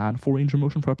partials and full range of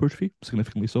motion for hypertrophy,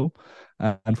 significantly so.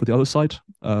 And for the other site,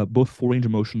 both full range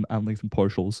of motion and lengthened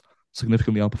partials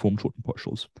significantly outperformed shortened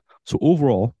partials. So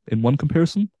overall, in one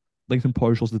comparison, lengthened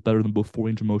partials did better than both full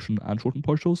range of motion and shortened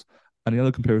partials. And the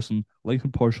other comparison,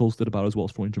 lengthened partials did about as well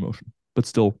as full range of motion, but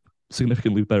still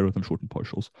significantly better than shortened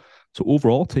partials. So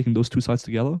overall, taking those two sides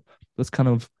together, that's kind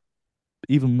of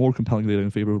even more compelling data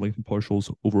in favor of lengthened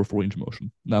partials over a full range of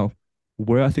motion. Now,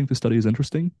 where I think the study is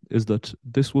interesting is that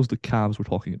this was the calves we're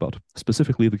talking about,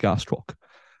 specifically the gastroc.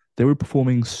 They were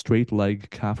performing straight leg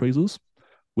calf raises,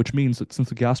 which means that since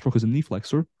the gastroc is a knee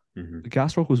flexor, Hmm. the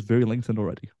gastroc was very lengthened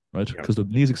already, right? Yep. Because the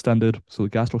knee is extended, so the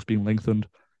gastroc's being lengthened.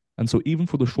 And so even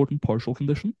for the shortened partial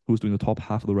condition, who was doing the top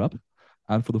half of the rep,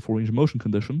 and for the full range of motion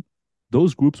condition,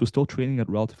 those groups were still training at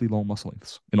relatively long muscle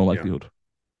lengths in all Yeah. likelihood.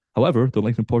 However, the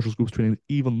lengthened partials group was training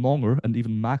even longer and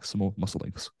even maximal muscle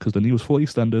lengths because the knee was fully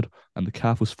extended and the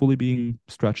calf was fully being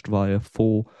stretched via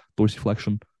full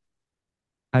dorsiflexion,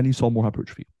 and you saw more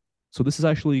hypertrophy. So this is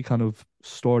actually kind of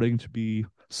starting to be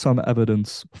some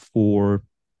evidence for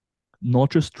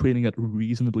not just training at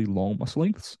reasonably long muscle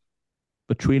lengths,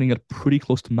 but training at pretty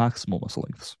close to maximal muscle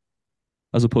lengths,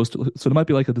 as opposed to so there might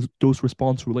be like a dose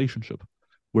response relationship, Yeah.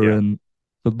 wherein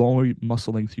the longer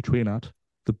muscle length you train at,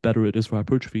 the better it is for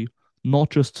hypertrophy.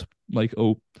 Not just like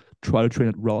oh, try to train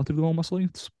at relatively long muscle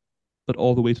lengths, but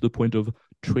all the way to the point of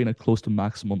train at close to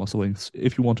maximal muscle lengths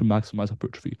if you want to maximize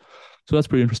hypertrophy. So that's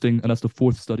pretty interesting, and that's the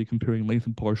fourth study comparing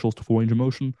lengthened partials to full range of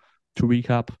motion. To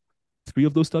recap, three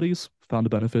of those studies found a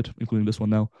benefit, including this one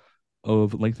now,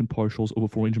 of lengthened partials over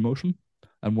full range of motion,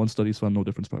 and one study found no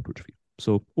difference for hypertrophy.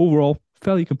 So overall,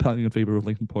 fairly compelling in favor of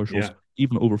lengthened partials, Yeah.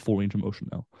 even over full range of motion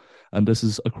now. And this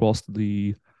is across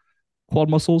the quad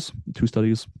muscles, two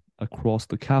studies, across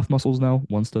the calf muscles now,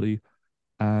 one study,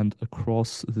 and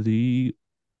across the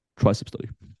tricep study,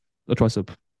 the tricep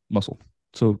muscle.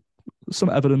 So some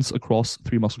evidence across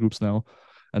three muscle groups now.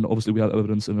 And obviously, we have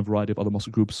evidence in a variety of other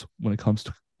muscle groups when it comes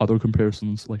to other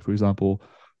comparisons, like, for example,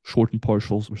 shortened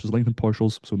partials versus lengthened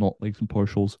partials. So, not lengthened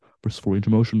partials versus full range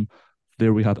of motion.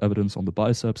 There we have evidence on the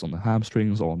biceps, on the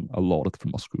hamstrings, on a lot of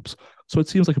different muscle groups. So, it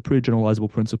seems like a pretty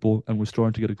generalizable principle. And we're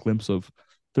starting to get a glimpse of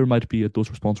there might be a dose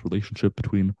response relationship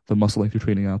between the muscle length you're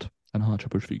training at and how much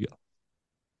hypertrophy you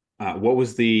get. What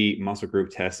was the muscle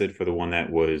group tested for the one that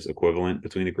was equivalent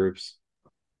between the groups?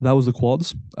 That was the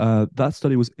quads. That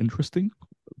study was interesting,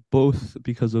 both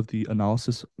because of the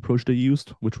analysis approach they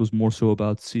used, which was more so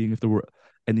about seeing if there were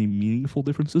any meaningful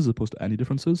differences as opposed to any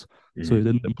differences. So they Hmm.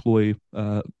 didn't employ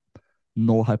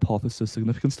null hypothesis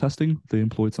significance testing. They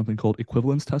employed something called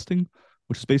equivalence testing,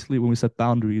 which is basically when we set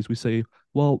boundaries, we say,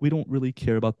 well, we don't really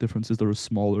care about differences that are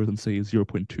smaller than, say, zero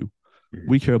point 0.2. Hmm.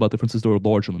 We care about differences that are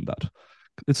larger than that.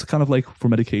 It's kind of like for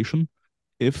medication.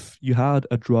 If you had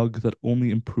a drug that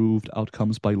only improved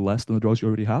outcomes by less than the drugs you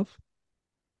already have,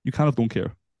 you kind of don't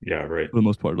care Yeah, right. for the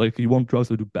most part. Like you want drugs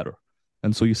that do better.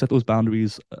 And so you set those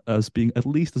boundaries as being at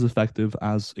least as effective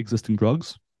as existing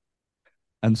drugs.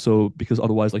 And so because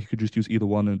otherwise, like you could just use either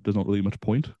one and there's not really much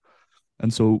point.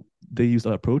 And so they use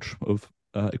that approach of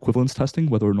equivalence testing,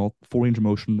 whether or not full range of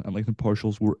motion and lengthened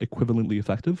partials were equivalently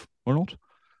effective or not.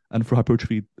 And for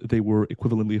hypertrophy, they were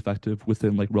equivalently effective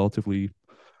within like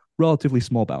relatively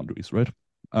small boundaries, right?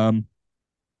 Um,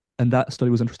 and that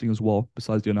study was interesting as well,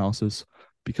 besides the analysis,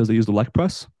 because they used a leg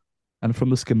press. And from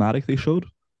the schematic they showed,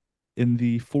 in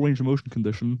the full range of motion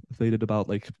condition, they did about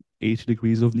like 80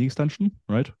 degrees of knee extension,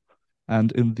 right?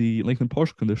 And in the lengthened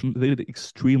partial condition, they did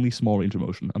extremely small range of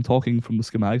motion. I'm talking from the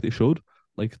schematic they showed,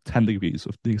 like 10 degrees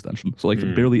of knee extension. So like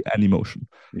Hmm. barely any motion.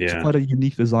 So Yeah. quite a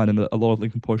unique design. And a lot of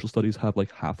lengthened partial studies have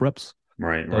like half reps.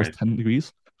 Right, That was right. 10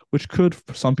 degrees, which could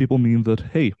for some people mean that,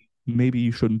 hey, maybe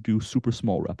you shouldn't do super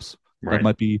small reps. That Right.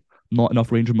 might be not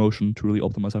enough range of motion to really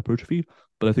optimize hypertrophy.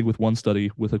 But I think with one study,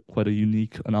 with a quite a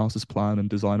unique analysis plan and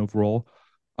design overall,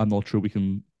 I'm not sure we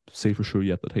can say for sure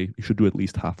yet that, hey, you should do at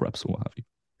least half reps or what have you.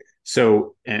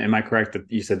 So, am I correct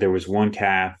that you said there was one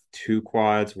calf, two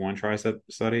quads, one tricep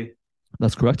study?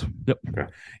 That's correct. Yep.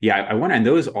 Okay. Yeah, I wonder, and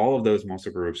those all of those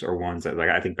muscle groups are ones that like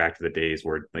I think back to the days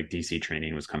where like DC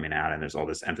training was coming out and there's all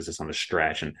this emphasis on the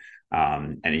stretch and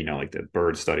like the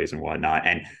bird studies and whatnot.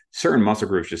 And certain muscle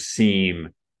groups just seem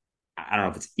I don't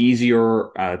know if it's easier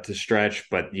to stretch,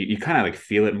 but you kind of like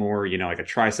feel it more, like a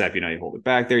tricep, you hold it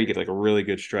back there, you get like a really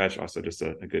good stretch. Also just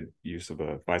a good use of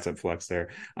a bicep flex there.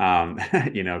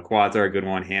 Quads are a good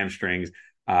one, hamstrings,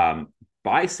 um,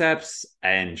 biceps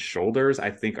and shoulders, I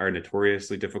think are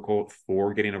notoriously difficult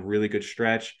for getting a really good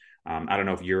stretch. I don't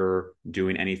know if you're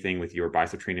doing anything with your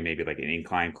bicep training, maybe like an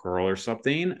incline curl or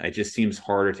something. It just seems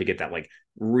harder to get that like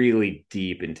really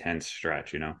deep, intense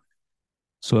stretch.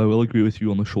 So I will agree with you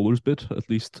on the shoulders bit, at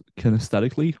least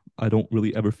kinesthetically. I don't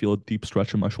really ever feel a deep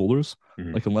stretch in my shoulders,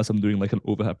 Mm-hmm. like unless I'm doing like an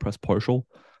overhead press partial,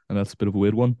 and that's a bit of a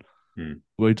weird one. Mm-hmm.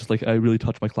 Where I just like I really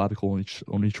touch my clavicle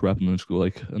on each rep and then just go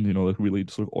like and like really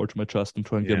sort of arch my chest and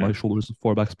try and get Yeah. my shoulders as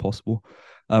far back as possible.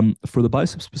 For the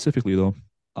biceps specifically though,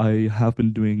 I have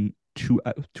been doing two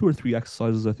or three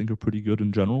exercises I think are pretty good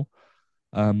in general.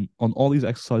 On all these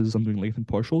exercises, I'm doing lengthened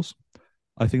partials.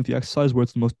 I think the exercise where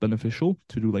it's the most beneficial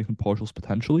to do lengthened partials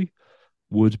potentially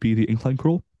would be the incline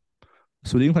curl.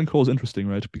 So the incline curl is interesting,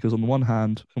 right? Because on the one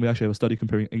hand, and we actually have a study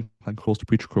comparing incline curls to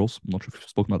preacher curls. I'm not sure if you've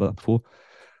spoken about that before.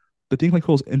 But the incline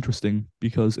curl is interesting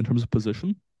because in terms of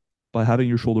position, by having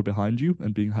your shoulder behind you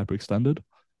and being hyperextended,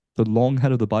 the long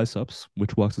head of the biceps,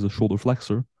 which works as a shoulder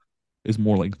flexor, is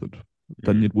more lengthened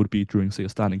than Mm-hmm. it would be during, say, a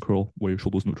standing curl where your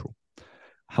shoulder is neutral.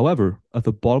 However, at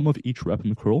the bottom of each rep in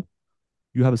the curl,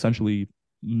 you have essentially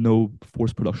no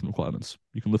force production requirements.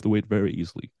 You can lift the weight very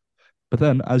easily. But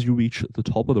then as you reach the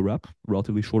top of the rep,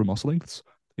 relatively shorter muscle lengths,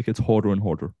 it gets harder and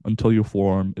harder until your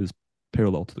forearm is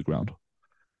parallel to the ground.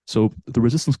 So the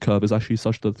resistance curve is actually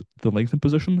such that the lengthened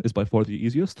position is by far the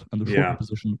easiest, and the shortened Yeah.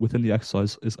 position within the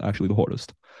exercise is actually the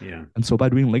hardest. Yeah. And so by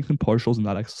doing lengthened partials in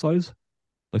that exercise,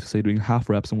 like say doing half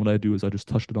reps, and what I do is I just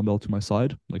touch the dumbbell to my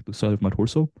side, like the side of my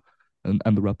torso, and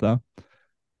the rep there.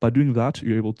 By doing that,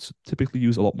 you're able to typically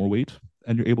use a lot more weight,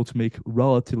 and you're able to make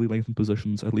relatively lengthened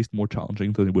positions at least more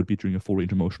challenging than it would be during a full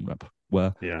range of motion rep.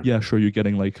 Where, Yeah. yeah, sure, you're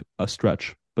getting like a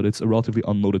stretch, but it's a relatively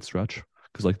unloaded stretch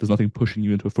because like there's nothing pushing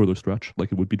you into a further stretch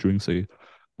like it would be during, say,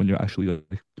 when you're actually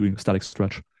like doing a static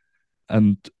stretch.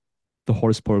 And the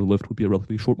hardest part of the lift would be a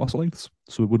relatively short muscle lengths,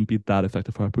 so it wouldn't be that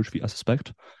effective for hypertrophy, I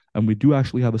suspect. And we do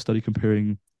actually have a study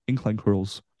comparing incline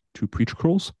curls to preacher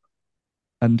curls,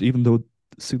 and even though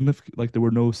significant, like there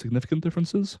were no significant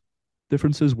differences,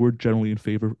 differences were generally in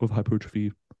favor of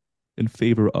hypertrophy, in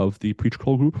favor of the preacher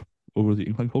curl group over the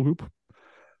incline curl group.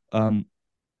 Um,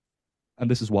 and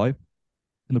this is why.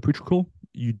 in the preacher curl,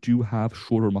 you do have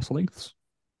shorter muscle lengths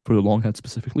for the long head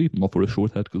specifically, not for the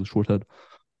short head, because the short head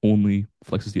only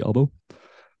flexes the elbow.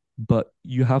 But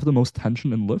you have the most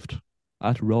tension and lift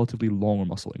at relatively longer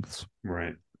muscle lengths.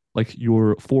 Right. Like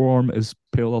your forearm is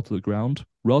parallel to the ground,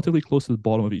 relatively close to the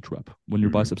bottom of each rep when your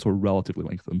Hmm. biceps are relatively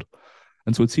lengthened.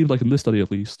 And so it seems like in this study,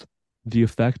 at least, the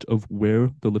effect of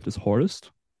where the lift is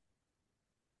hardest,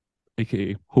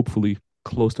 aka hopefully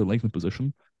close to the lengthened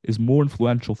position, is more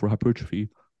influential for hypertrophy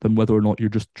than whether or not you're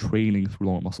just training through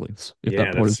longer muscle lengths, if that Yeah,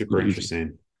 part that's is super really easy.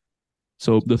 interesting.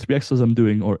 So the three exercises I'm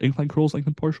doing are incline curls,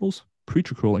 lengthened partials,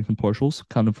 preacher curl, lengthened partials,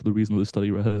 kind of for the reason of the study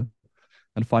right here.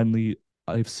 And finally,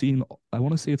 I've seen, I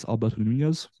want to say it's Alberto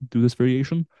Nunez do this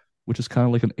variation, which is kind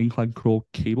of like an incline curl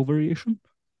cable variation,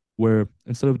 where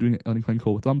instead of doing an incline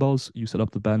curl with dumbbells, you set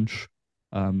up the bench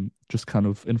just kind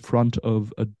of in front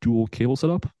of a dual cable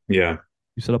setup. Yeah.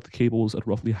 You set up the cables at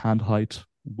roughly hand height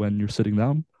when you're sitting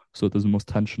down, so that there's the most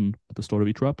tension at the start of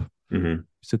each rep. You Hmm.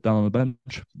 sit down on the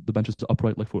bench, the bench is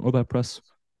upright like for an overhead press,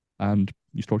 and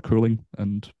you start curling.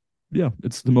 And yeah,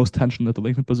 it's the most tension at the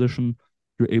lengthened position.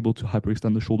 You're able to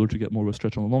hyperextend the shoulder to get more of a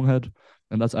stretch on the long head.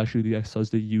 And that's actually the exercise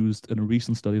they used in a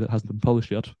recent study that hasn't been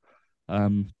published yet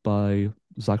by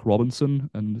Zach Robinson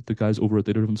and the guys over at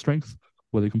Data Driven Strength,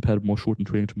 where they compared more shortened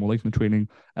training to more lengthened training.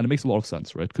 And it makes a lot of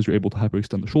sense, right? Because you're able to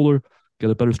hyperextend the shoulder, get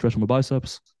a better stretch on the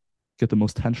biceps, get the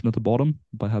most tension at the bottom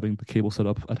by having the cable set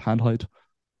up at hand height.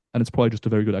 And it's probably just a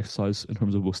very good exercise in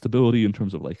terms of both stability, in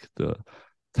terms of like the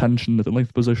tension at the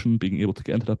length position, being able to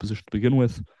get into that position to begin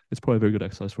with. It's probably a very good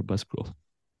exercise for bicep growth.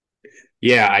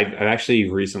 Yeah, I've actually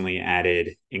recently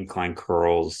added incline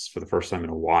curls for the first time in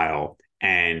a while,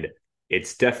 and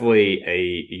it's definitely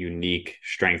a unique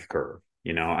strength curve.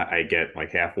 I get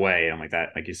like halfway, I'm like that,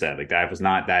 like you said, like that was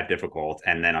not that difficult,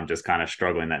 and then I'm just kind of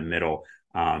struggling that middle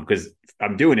because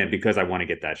I'm doing it because I want to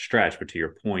get that stretch. But to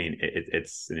your point,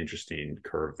 it's an interesting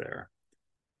curve there.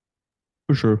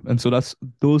 For sure. And so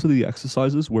those are the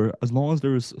exercises where as long as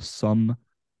there is some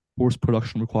force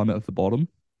production requirement at the bottom,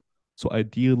 so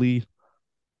ideally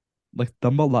like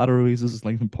dumbbell lateral raises,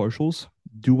 lengthened partials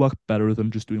do work better than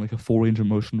just doing like a full range of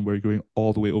motion where you're going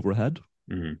all the way overhead.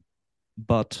 Hmm.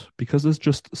 But because there's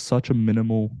just such a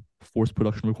minimal force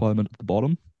production requirement at the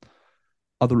bottom,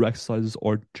 other exercises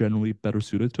are generally better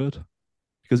suited to it.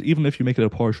 Because even if you make it a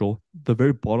partial, the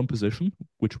very bottom position,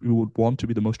 which we would want to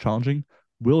be the most challenging,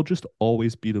 will just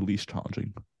always be the least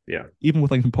challenging. Yeah. Even with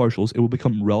lengthened partials, it will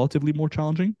become relatively more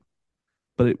challenging,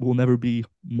 but it will never be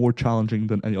more challenging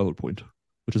than any other point,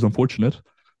 which is unfortunate,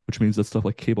 which means that stuff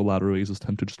like cable lateral raises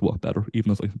tend to just work better,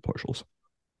 even as lengthened partials.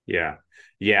 Yeah.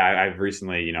 Yeah. I've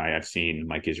recently, I've seen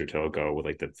Mike Israel go with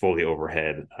like the fully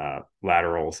overhead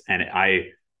laterals, and I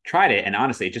tried it, and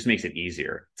honestly, it just makes it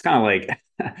easier. It's kind of like,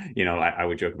 I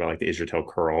would joke about like the Israel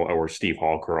curl or Steve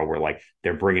Hall curl, where like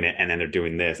they're bringing it and then they're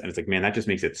doing this. And it's like, man, that just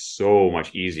makes it so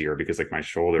much easier because like my For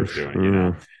shoulder's doing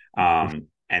sure. For sure.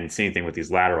 And same thing with these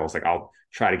laterals. Like I'll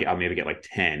maybe get like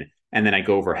 10. And then I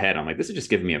go overhead. I'm like, this is just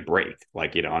giving me a break.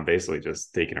 Like, I'm basically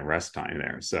just taking a rest time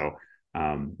there. So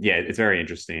yeah, it's very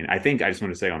interesting. I think I just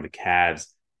want to say on the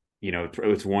calves,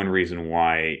 it's one reason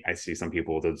why I see some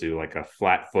people they'll do like a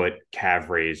flat foot calf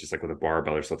raise, just like with a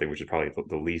barbell or something, which is probably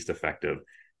the least effective.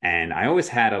 And I always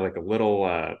had like a little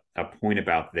a point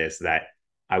about this that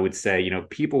I would say,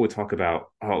 people would talk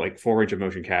about like full range of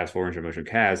motion calves, full range of motion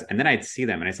calves, and then I'd see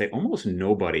them and I say almost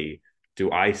nobody do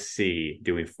I see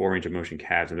doing full range of motion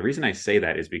calves. And the reason I say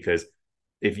that is because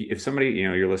if somebody,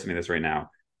 you're listening to this right now,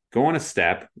 go on a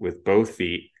step with both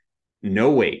feet,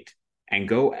 no weight, and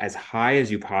go as high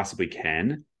as you possibly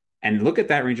can, and look at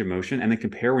that range of motion, and then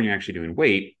compare when you're actually doing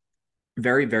weight.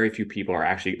 Very, very few people are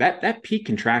actually that peak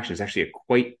contraction is actually a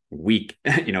quite weak,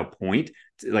 point.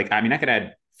 Like, I mean, I could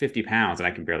add 50 pounds and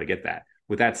I can barely get that.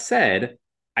 With that said,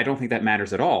 I don't think that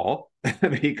matters at all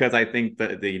because I think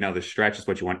that the stretch is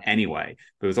what you want anyway.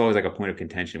 But it was always like a point of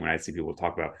contention when I see people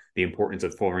talk about the importance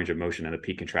of full range of motion and the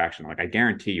peak contraction. Like I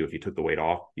guarantee you, if you took the weight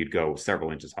off, you'd go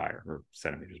several inches higher or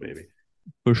centimeters maybe.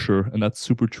 For sure. And that's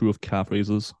super true of calf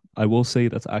raises. I will say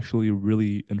that's actually a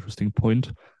really interesting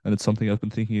point, and it's something I've been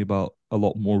thinking about a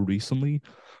lot more recently.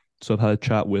 So I've had a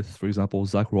chat with, for example,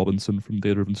 Zach Robinson from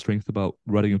Data Driven Strength about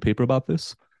writing a paper about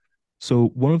this. So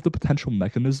one of the potential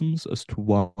mechanisms as to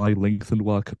why lengthened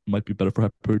work might be better for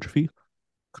hypertrophy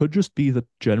could just be that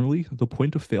generally the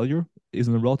point of failure is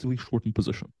in a relatively shortened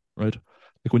position, right?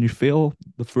 Like when you fail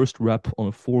the first rep on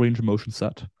a full range of motion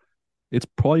set, it's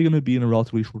probably going to be in a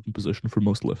relatively shortened position for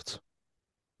most lifts,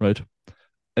 right?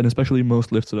 And especially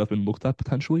most lifts that have been looked at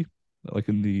potentially, like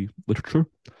in the literature.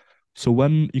 So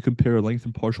when you compare a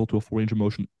lengthened partial to a full range of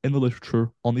motion in the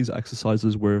literature on these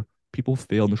exercises where people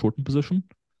fail in the shortened position,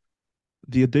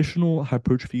 The additional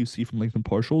hypertrophy you see from lengthened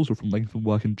partials or from lengthened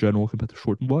work in general compared to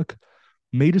shortened work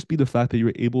may just be the fact that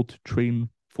you're able to train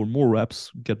for more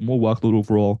reps, get more workload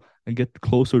overall, and get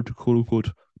closer to quote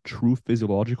unquote true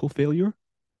physiological failure.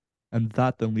 And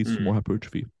that then leads to more Mm,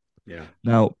 hypertrophy. yeah.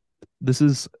 Now, this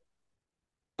is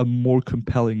a more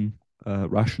compelling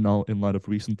rationale in light of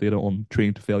recent data on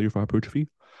training to failure for hypertrophy.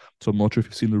 So I'm not sure if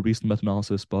you've seen the recent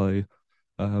meta-analysis by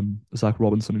Zach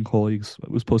Robinson and colleagues.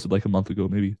 It was posted like a month ago,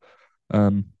 maybe,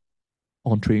 um,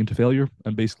 on training to failure.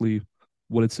 And basically,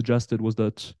 what it suggested was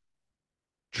that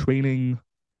training,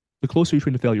 the closer you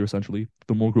train to failure, essentially,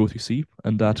 the more growth you see.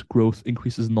 And Mm, that growth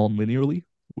increases non-linearly,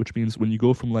 which means when you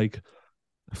go from like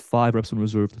 5 reps in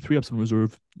reserve to 3 reps in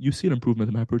reserve, you see an improvement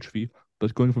in hypertrophy.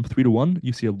 But going from 3 to 1,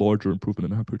 you see a larger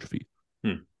improvement in hypertrophy.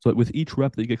 mm, So with each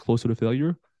rep that you get closer to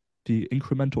failure, the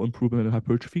incremental improvement in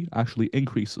hypertrophy actually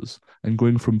increases. And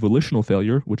going from volitional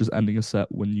failure, which is ending a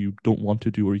set when you don't want to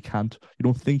do or you can't, you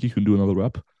don't think you can do another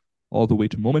rep, all the way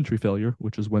to momentary failure,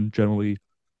 which is when generally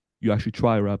you actually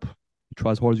try a rep, you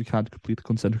try as hard as you can to complete the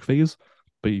concentric phase,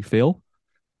 but you fail.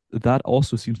 That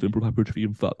also seems to improve hypertrophy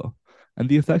even further. And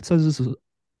the effect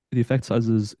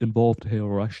sizes involved here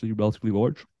are actually relatively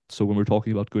large. So when we're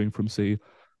talking about going from say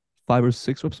 5 or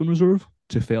 6 reps in reserve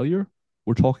to failure,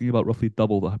 we're talking about roughly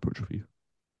double the hypertrophy.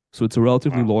 So it's a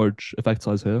relatively wow. large effect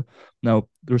size here. Now,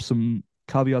 there's some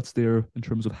caveats there in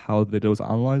terms of how the data was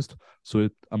analyzed.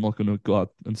 I'm not going to go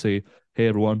out and say, hey,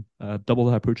 everyone, double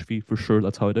the hypertrophy for sure.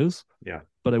 That's how it is. Yeah.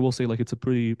 But I will say, like,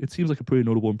 it seems like a pretty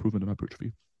notable improvement in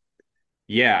hypertrophy.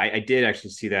 Yeah, I did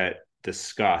actually see that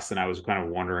discussed, and I was kind of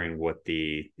wondering what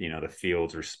the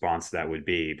field's response to that would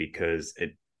be because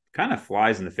it kind of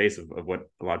flies in the face of what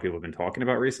a lot of people have been talking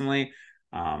about recently.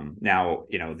 Now,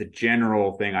 the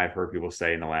general thing I've heard people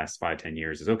say in the last 5, 10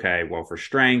 years is okay, well, for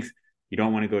strength, you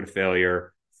don't want to go to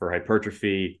failure. For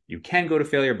hypertrophy, you can go to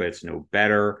failure, but it's no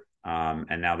better.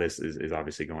 And now this is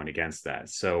obviously going against that.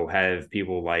 So have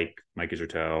people like Mike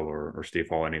Israetel or Steve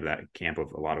Hall, any of that camp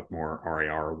of a lot of more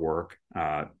RAR work,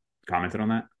 commented on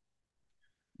that?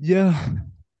 Yeah.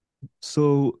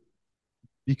 So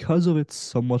because of its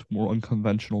somewhat more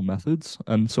unconventional methods,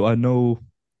 and so I know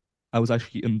I was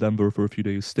actually in Denver for a few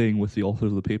days, staying with the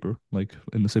authors of the paper, like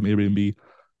in the same Airbnb.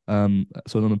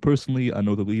 So I know them personally. I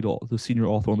know the senior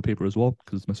author on the paper as well,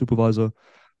 because it's my supervisor,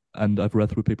 and I've read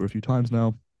through the paper a few times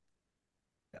now.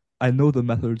 I know the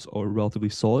methods are relatively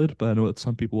solid, but I know that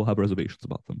some people will have reservations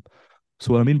about them.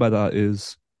 So what I mean by that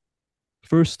is,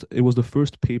 first, it was the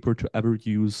first paper to ever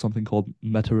use something called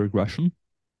meta-regression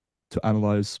to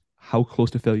analyze how close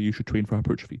to failure you should train for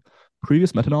hypertrophy.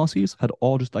 Previous meta-analyses had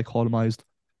all just dichotomized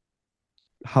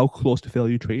how close to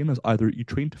failure you train as either you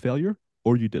trained to failure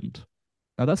or you didn't.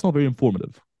 Now, that's not very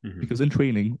informative Mm-hmm. because in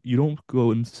training, you don't go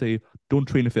and say, don't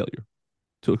train to failure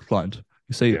to a client.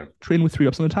 You say, Yeah. train with 3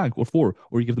 reps on the tank or 4,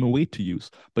 or you give them a weight to use.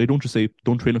 But you don't just say,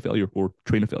 don't train a failure or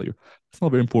train a failure. It's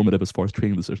not very informative as far as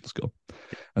training decisions go.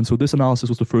 And so this analysis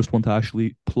was the first one to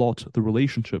actually plot the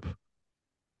relationship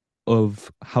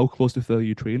of how close to failure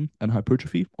you train and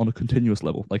hypertrophy on a continuous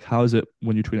level. Like, how is it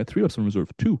when you train at 3 reps in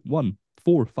reserve, 2, 1,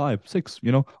 4, 5, 6,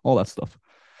 all that stuff.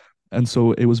 And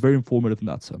so it was very informative in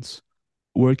that sense.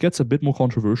 Where it gets a bit more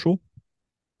controversial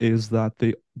is that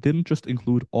they didn't just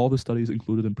include all the studies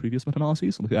included in previous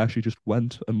meta-analyses. Like they actually just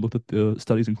went and looked at the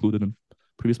studies included in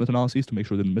previous meta-analyses to make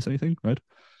sure they didn't miss anything, right?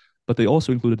 But they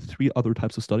also included 3 other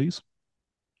types of studies.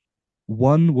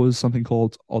 One was something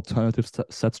called alternative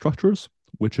set structures,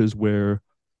 which is where,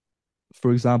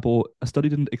 for example, a study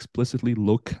didn't explicitly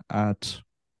look at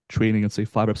training at, say,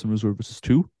 5 reps in reserve versus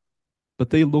 2, but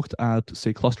they looked at,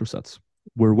 say, cluster sets,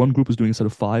 where one group was doing a set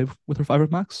of 5 with their 5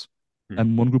 rep max, Mm,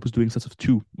 and one group was doing sets of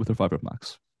 2 with their 5 rep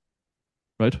max,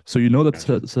 right? So you know that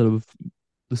gotcha.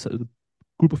 the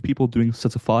group of people doing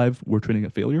sets of 5 were training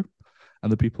at failure,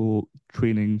 and the people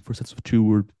training for sets of 2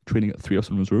 were training at 3 reps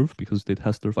in reserve because they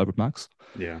test their 5 rep max.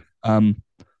 Yeah. Um,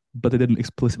 but they didn't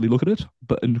explicitly look at it.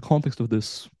 But in the context of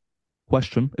this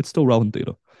question, it's still relevant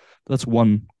data. That's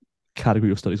one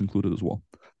category of studies included as well.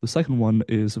 The second one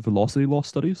is velocity loss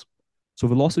studies. So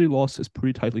velocity loss is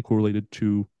pretty tightly correlated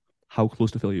to how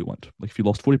close to failure you went. Like if you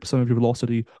lost 40% of your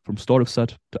velocity from start of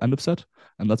set to end of set,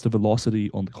 and that's the velocity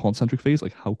on the concentric phase,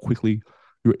 like how quickly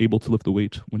you're able to lift the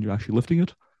weight when you're actually lifting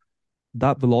it,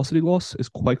 that velocity loss is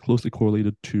quite closely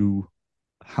correlated to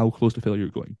how close to failure you're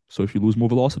going. So if you lose more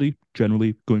velocity,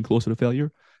 generally going closer to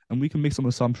failure, and we can make some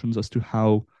assumptions as to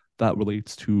how that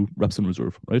relates to reps in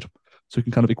reserve, right? So you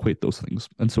can kind of equate those things.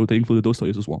 And so they included those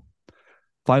studies as well.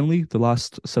 Finally, the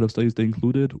last set of studies they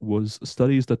included was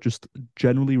studies that just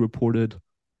generally reported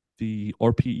the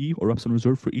RPE or reps in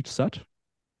reserve for each set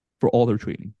for all their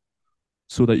training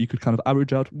so that you could kind of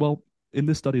average out, well, in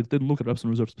this study, it didn't look at reps and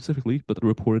reserve specifically, but it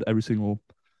reported every single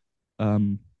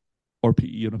um,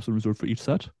 RPE and reps and reserve for each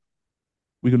set.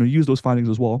 We're going to use those findings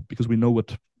as well because we know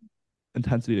what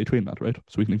intensity they train at, right?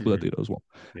 So we can include that Hmm. data as well.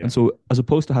 And Yeah. so as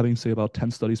opposed to having, say, about 10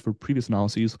 studies for previous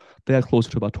analyses, they had closer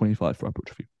to about 25 for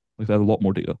hypertrophy. Like they had a lot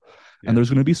more data. And Yeah. there's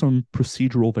going to be some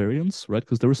procedural variance, right?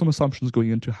 Because there were some assumptions going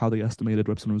into how they estimated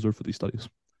reps and reserve for these studies.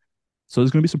 So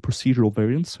there's going to be some procedural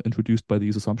variance introduced by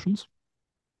these assumptions,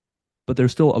 but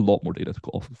there's still a lot more data to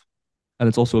go off of. And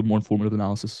it's also a more informative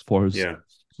analysis as far as Yeah.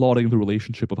 plotting the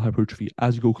relationship of hypertrophy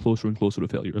as you go closer and closer to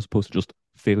failure, as opposed to just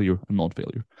failure and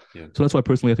non-failure. Yeah. So that's why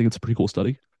personally I think it's a pretty cool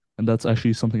study, and that's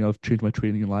actually something I've changed my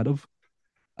training in light of.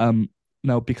 Um,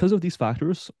 Now, because of these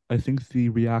factors, I think the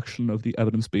reaction of the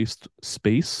evidence-based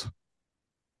space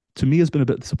to me has been a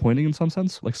bit disappointing in some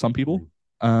sense. Like some people,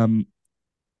 Mhm. um,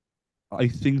 I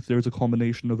think there's a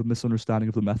combination of a misunderstanding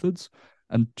of the methods,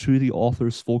 and to the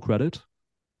author's full credit,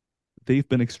 they've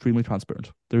been extremely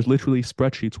transparent. There's literally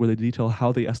spreadsheets where they detail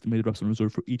how they estimated reps in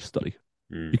reserve for each study.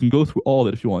 You Mm. can go through all of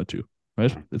it if you wanted to,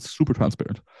 right? Yeah. It's super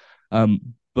transparent.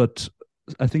 But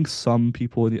I think some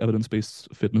people in the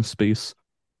evidence-based fitness space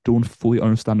don't fully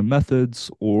understand the methods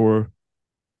or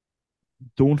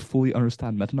don't fully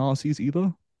understand meta-analyses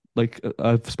either. Like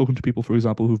I've spoken to people, for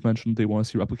example, who've mentioned they want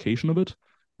to see replication of it.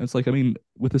 And it's like, I mean,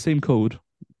 with the same code,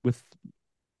 with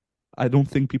I don't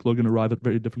think people are going to arrive at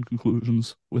very different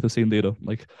conclusions with the same data.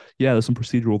 Like, yeah, there's some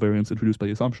procedural variance introduced by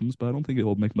the assumptions, but I don't think it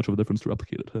will make much of a difference to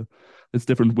replicate it. It's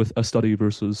different with a study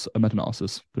versus a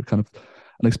meta-analysis. They're kind of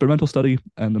an experimental study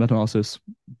and the meta-analysis,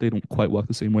 they don't quite work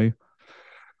the same way.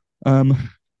 Um,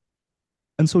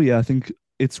 and so, yeah, I think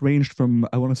it's ranged from,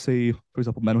 I want to say, for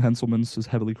example, Menno Henselmans has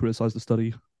heavily criticized the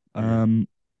study. Mm. Um,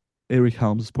 Eric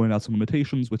Helms has pointed out some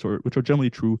limitations, which are generally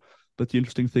true. But the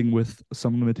interesting thing with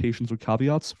some limitations or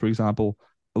caveats, for example,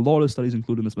 a lot of studies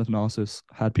included in this meta-analysis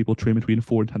had people train between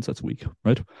 4 and 10 sets a week,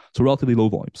 right? So relatively low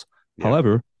volumes. Yeah.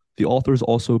 However, the authors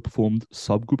also performed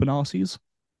subgroup analyses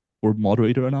or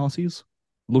moderator analyses,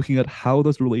 looking at how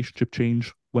does the relationship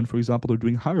change when, for example, they're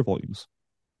doing higher volumes.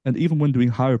 And even when doing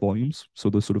higher volumes, so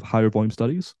the sort of higher volume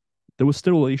studies, there was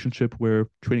still a relationship where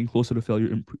training closer to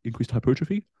failure increased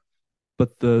hypertrophy,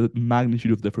 but the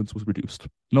magnitude of difference was reduced.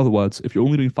 In other words, if you're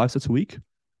only doing 5 sets a week,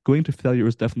 going to failure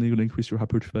is definitely going to increase your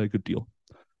hypertrophy by a good deal.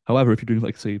 However, if you're doing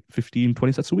like say 15,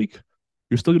 20 sets a week,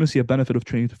 you're still going to see a benefit of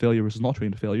training to failure versus not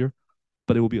training to failure,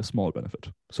 but it will be a smaller benefit.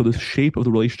 So the Yeah. shape of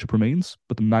the relationship remains,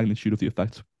 but the magnitude of the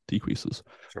effect decreases.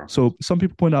 Sure. So some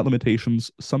people point out limitations,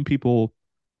 some people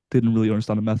didn't really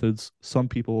understand the methods, some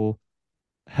people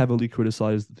heavily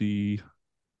criticized the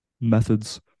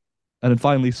methods. And then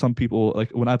finally, some people, like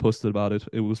when I posted about it,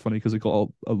 it was funny because it got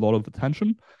a lot of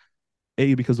attention.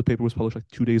 A, because the paper was published like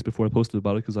 2 days before I posted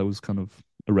about it, because I was kind of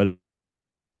a Reddit.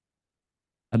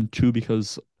 And two,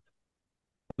 because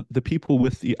the people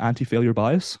with the anti-failure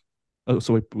bias,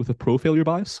 so with the pro-failure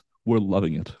bias, were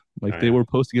loving it. Oh Like they yeah. were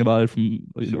posting about it from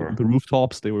Sure. the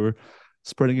rooftops. They were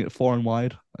spreading it far and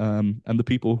wide. And the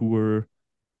people who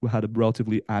had a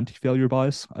relatively anti-failure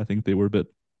bias, I think they were a bit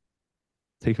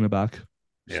taken aback.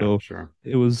 Yeah. So Sure.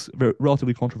 it was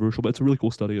relatively controversial, but it's a really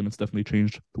cool study, and it's definitely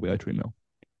changed the way I train now.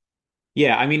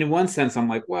 Yeah. I mean, in one sense, I'm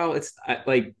like, well,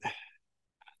 like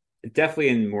definitely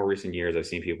in more recent years, I've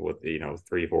seen people with,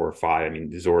 3, 4, 5. I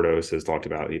mean, Zordos has talked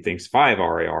about he thinks 5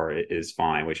 RAR is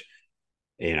fine, which,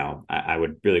 I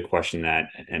would really question that.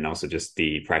 And also just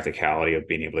the practicality of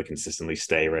being able to consistently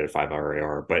stay right at 5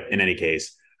 RAR. But in any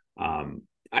case,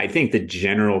 I think the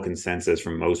general consensus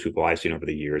from most people I've seen over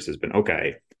the years has been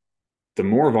okay, the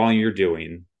more volume you're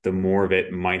doing, the more of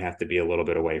it might have to be a little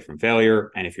bit away from failure.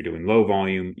 And if you're doing low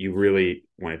volume, you really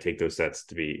want to take those sets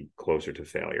to be closer to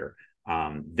failure.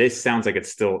 This sounds like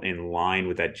it's still in line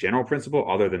with that general principle,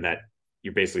 other than that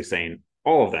you're basically saying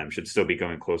all of them should still be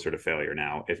going closer to failure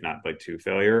now, if not like to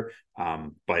failure.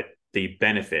 But the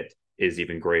benefit is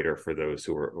even greater for those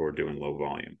who are doing low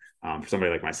volume. For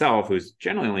somebody like myself, who's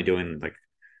generally only doing like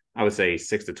I would say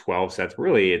 6 to 12 sets.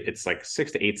 Really, it's like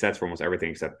 6 to 8 sets for almost everything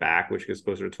except back, which gets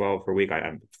closer to 12 per week.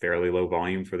 I'm fairly low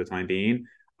volume for the time being.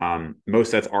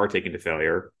 Most sets are taken to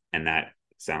failure, and that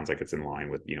sounds like it's in line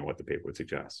with what the paper would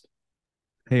suggest.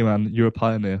 Hey man, you're a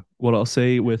pioneer. What I'll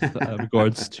say with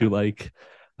regards to like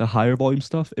the higher volume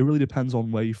stuff, it really depends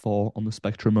on where you fall on the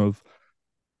spectrum of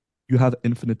you have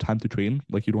infinite time to train,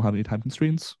 like you don't have any time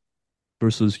constraints,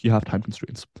 versus you have time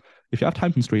constraints. If you have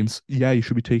time constraints, yeah, you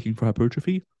should be taking for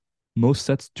hypertrophy most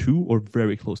sets to or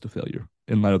very close to failure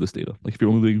in light of this data. Like if you're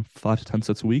only doing 5 to 10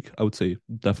 sets a week, I would say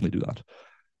definitely do that.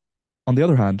 On the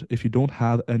other hand, if you don't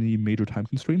have any major time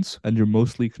constraints and you're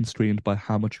mostly constrained by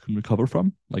how much you can recover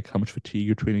from, like how much fatigue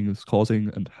your training is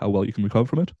causing and how well you can recover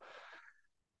from it,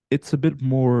 it's a bit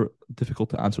more difficult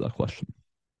to answer that question.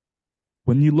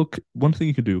 When you look, one thing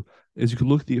you can do is you can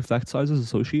look at the effect sizes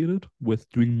associated with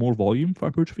doing more volume for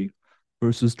hypertrophy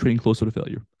versus training closer to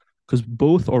failure. Because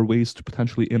both are ways to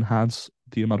potentially enhance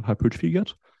the amount of hypertrophy you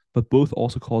get, but both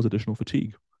also cause additional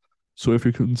fatigue. So if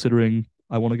you're considering,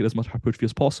 I want to get as much hypertrophy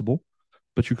as possible,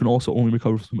 but you can also only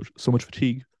recover so much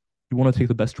fatigue, you want to take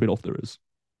the best trade off there is.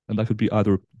 And that could be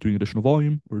either doing additional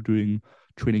volume or doing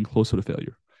training closer to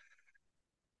failure.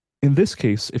 In this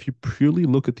case, if you purely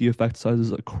look at the effect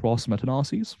sizes across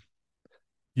meta-analyses,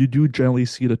 you do generally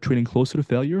see that training closer to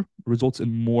failure results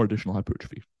in more additional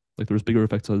hypertrophy. Like there's bigger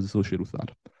effect sizes associated with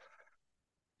that.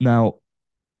 Now,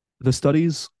 the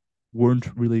studies weren't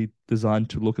really designed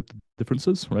to look at the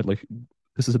differences, right? Like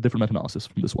this is a different meta-analysis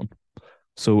from this one.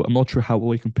 So I'm not sure how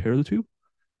will I compare the two.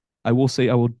 I will say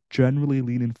I will generally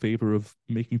lean in favor of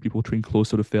making people train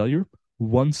closer to failure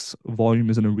once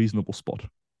volume is in a reasonable spot.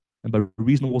 And by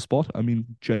reasonable spot, I mean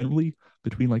generally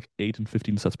between like 8 and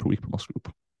 15 sets per week per muscle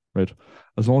group, right?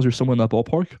 As long as you're somewhere in that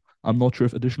ballpark, I'm not sure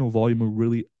if additional volume will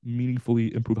really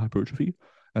meaningfully improve hypertrophy.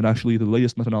 And actually, the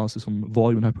latest meta analysis on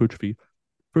volume and hypertrophy,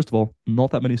 first of all,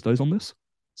 not that many studies on this.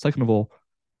 Second of all,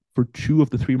 for two of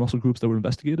the three muscle groups that were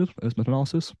investigated in this meta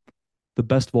analysis, the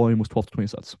best volume was 12 to 20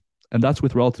 sets. And that's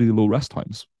with relatively low rest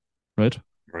times, right?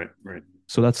 Right, right.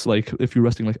 So that's like if you're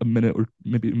resting like a minute or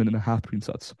maybe a minute and a half between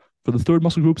sets. For the third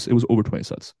muscle groups, it was over 20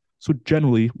 sets. So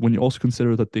generally, when you also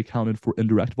consider that they counted for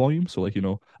indirect volume, so like,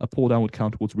 a pull down would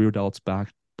count towards rear delts,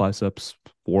 back, biceps,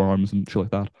 forearms, and shit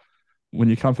like that. When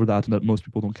you count for that, and that most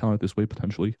people don't count it this way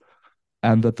potentially,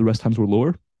 and that the rest times were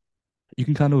lower, you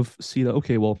can kind of see that,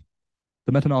 okay, well,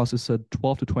 the meta analysis said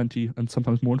 12 to 20 and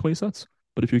sometimes more than 20 sets.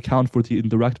 But if you account for the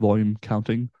indirect volume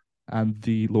counting and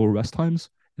the lower rest times,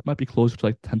 it might be closer to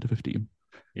like 10 to 15. And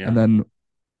Yeah. then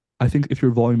I think if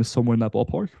your volume is somewhere in that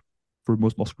ballpark for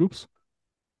most muscle groups,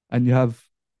 and you have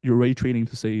your rate training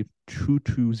to say 2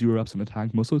 to 0 reps in a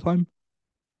tank most of the time,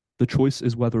 the choice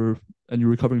is whether, and you're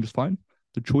recovering just fine,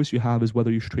 the choice you have is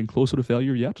whether you should train closer to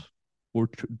failure yet or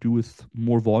do with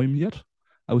more volume yet.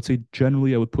 I would say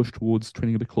generally I would push towards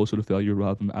training a bit closer to failure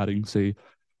rather than adding, say,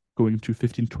 going to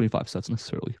 15 to 25 sets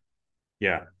necessarily.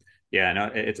 Yeah. Yeah,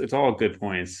 no, it's all good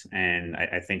points. And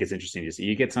I think it's interesting to see.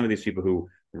 You get some of these people who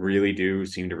really do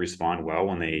seem to respond well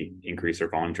when they increase their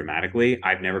volume dramatically.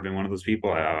 I've never been one of those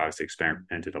people. I've obviously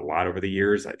experimented a lot over the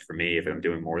years. For me, if I'm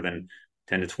doing more than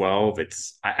 10 to 12,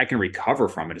 I can recover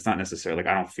from it. It's not necessarily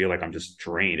like I don't feel like I'm just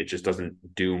drained. It just doesn't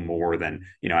do more than,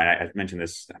 I mentioned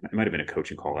this, it might have been a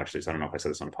coaching call actually. So I don't know if I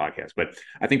said this on the podcast, but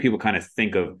I think people kind of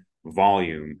think of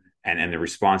volume and the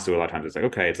response to it a lot of times it's like,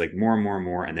 okay, it's like more and more and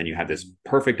more, and then you have this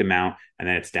perfect amount, and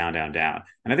then it's down, down, down.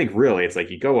 And I think really it's like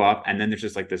you go up, and then there's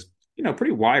just like this,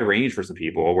 pretty wide range for some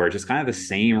people where it's just kind of the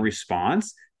same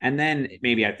response, and then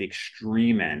maybe at the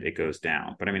extreme end it goes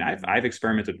down. But I mean, I've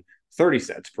experimented 30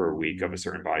 sets per week of a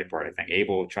certain body part. I think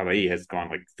Abel Chawai has gone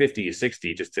like 50 to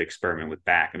 60 just to experiment with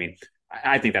back. I mean,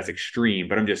 I think that's extreme,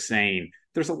 but I'm just saying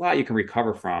there's a lot you can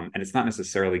recover from, and it's not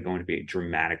necessarily going to be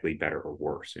dramatically better or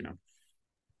worse.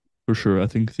 For sure, I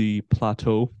think the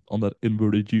plateau on that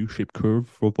inverted U-shaped curve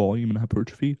for volume and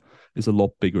hypertrophy is a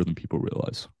lot bigger than people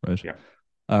realize, right? Yeah.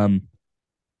 Um,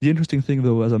 the interesting thing,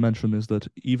 though, as I mentioned, is that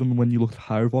even when you look at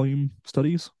higher volume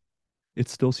studies, it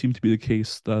still seemed to be the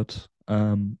case that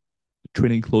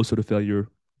training closer to failure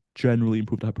generally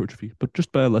improved hypertrophy, but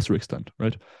just by a lesser extent,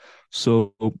 right?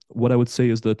 So what I would say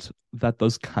is that that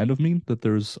does kind of mean that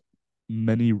there's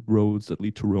many roads that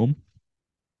lead to Rome.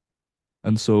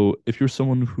 And so if you're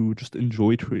someone who just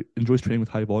enjoys training with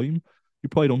high volume, you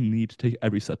probably don't need to take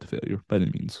every set to failure by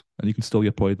any means, and you can still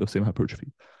get probably the same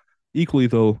hypertrophy. Equally,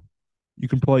 though, you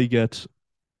can probably get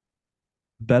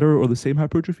better or the same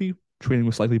hypertrophy training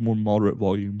with slightly more moderate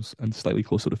volumes and slightly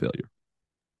closer to failure.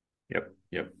 Yep.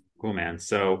 Yep. Cool, man.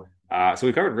 So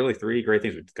we covered really three great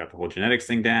things. We've got the whole genetics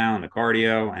thing down, the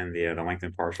cardio, and the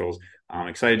lengthened partials. I'm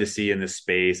excited to see in this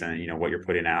space and what you're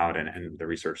putting out and the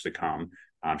research to come.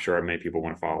 I'm sure many people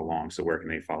want to follow along. So where can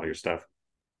they follow your stuff?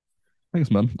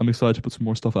 Thanks, man. I'm excited to put some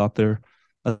more stuff out there.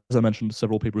 As I mentioned,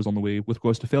 several papers on the way with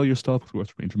regards to failure stuff, with regards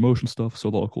to range of motion stuff, so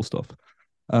a lot of cool stuff.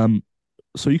 Um,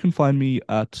 so you can find me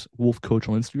at Wolf Coach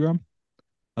on Instagram.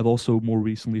 I've also more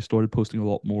recently started posting a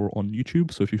lot more on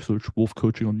YouTube. So if you search Wolf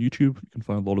Coaching on YouTube, you can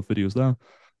find a lot of videos there.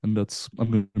 And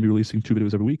I'm going to be releasing 2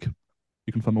 videos every week.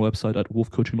 You can find my website at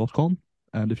wolfcoaching.com.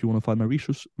 And if you want to find my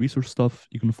research stuff,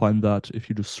 you can find that if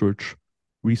you just search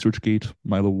ResearchGate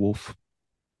Milo Wolf.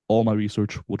 All my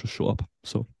research will just show up.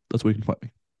 So that's where you can find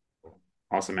me.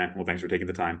 Awesome, man. Well, thanks for taking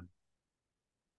the time.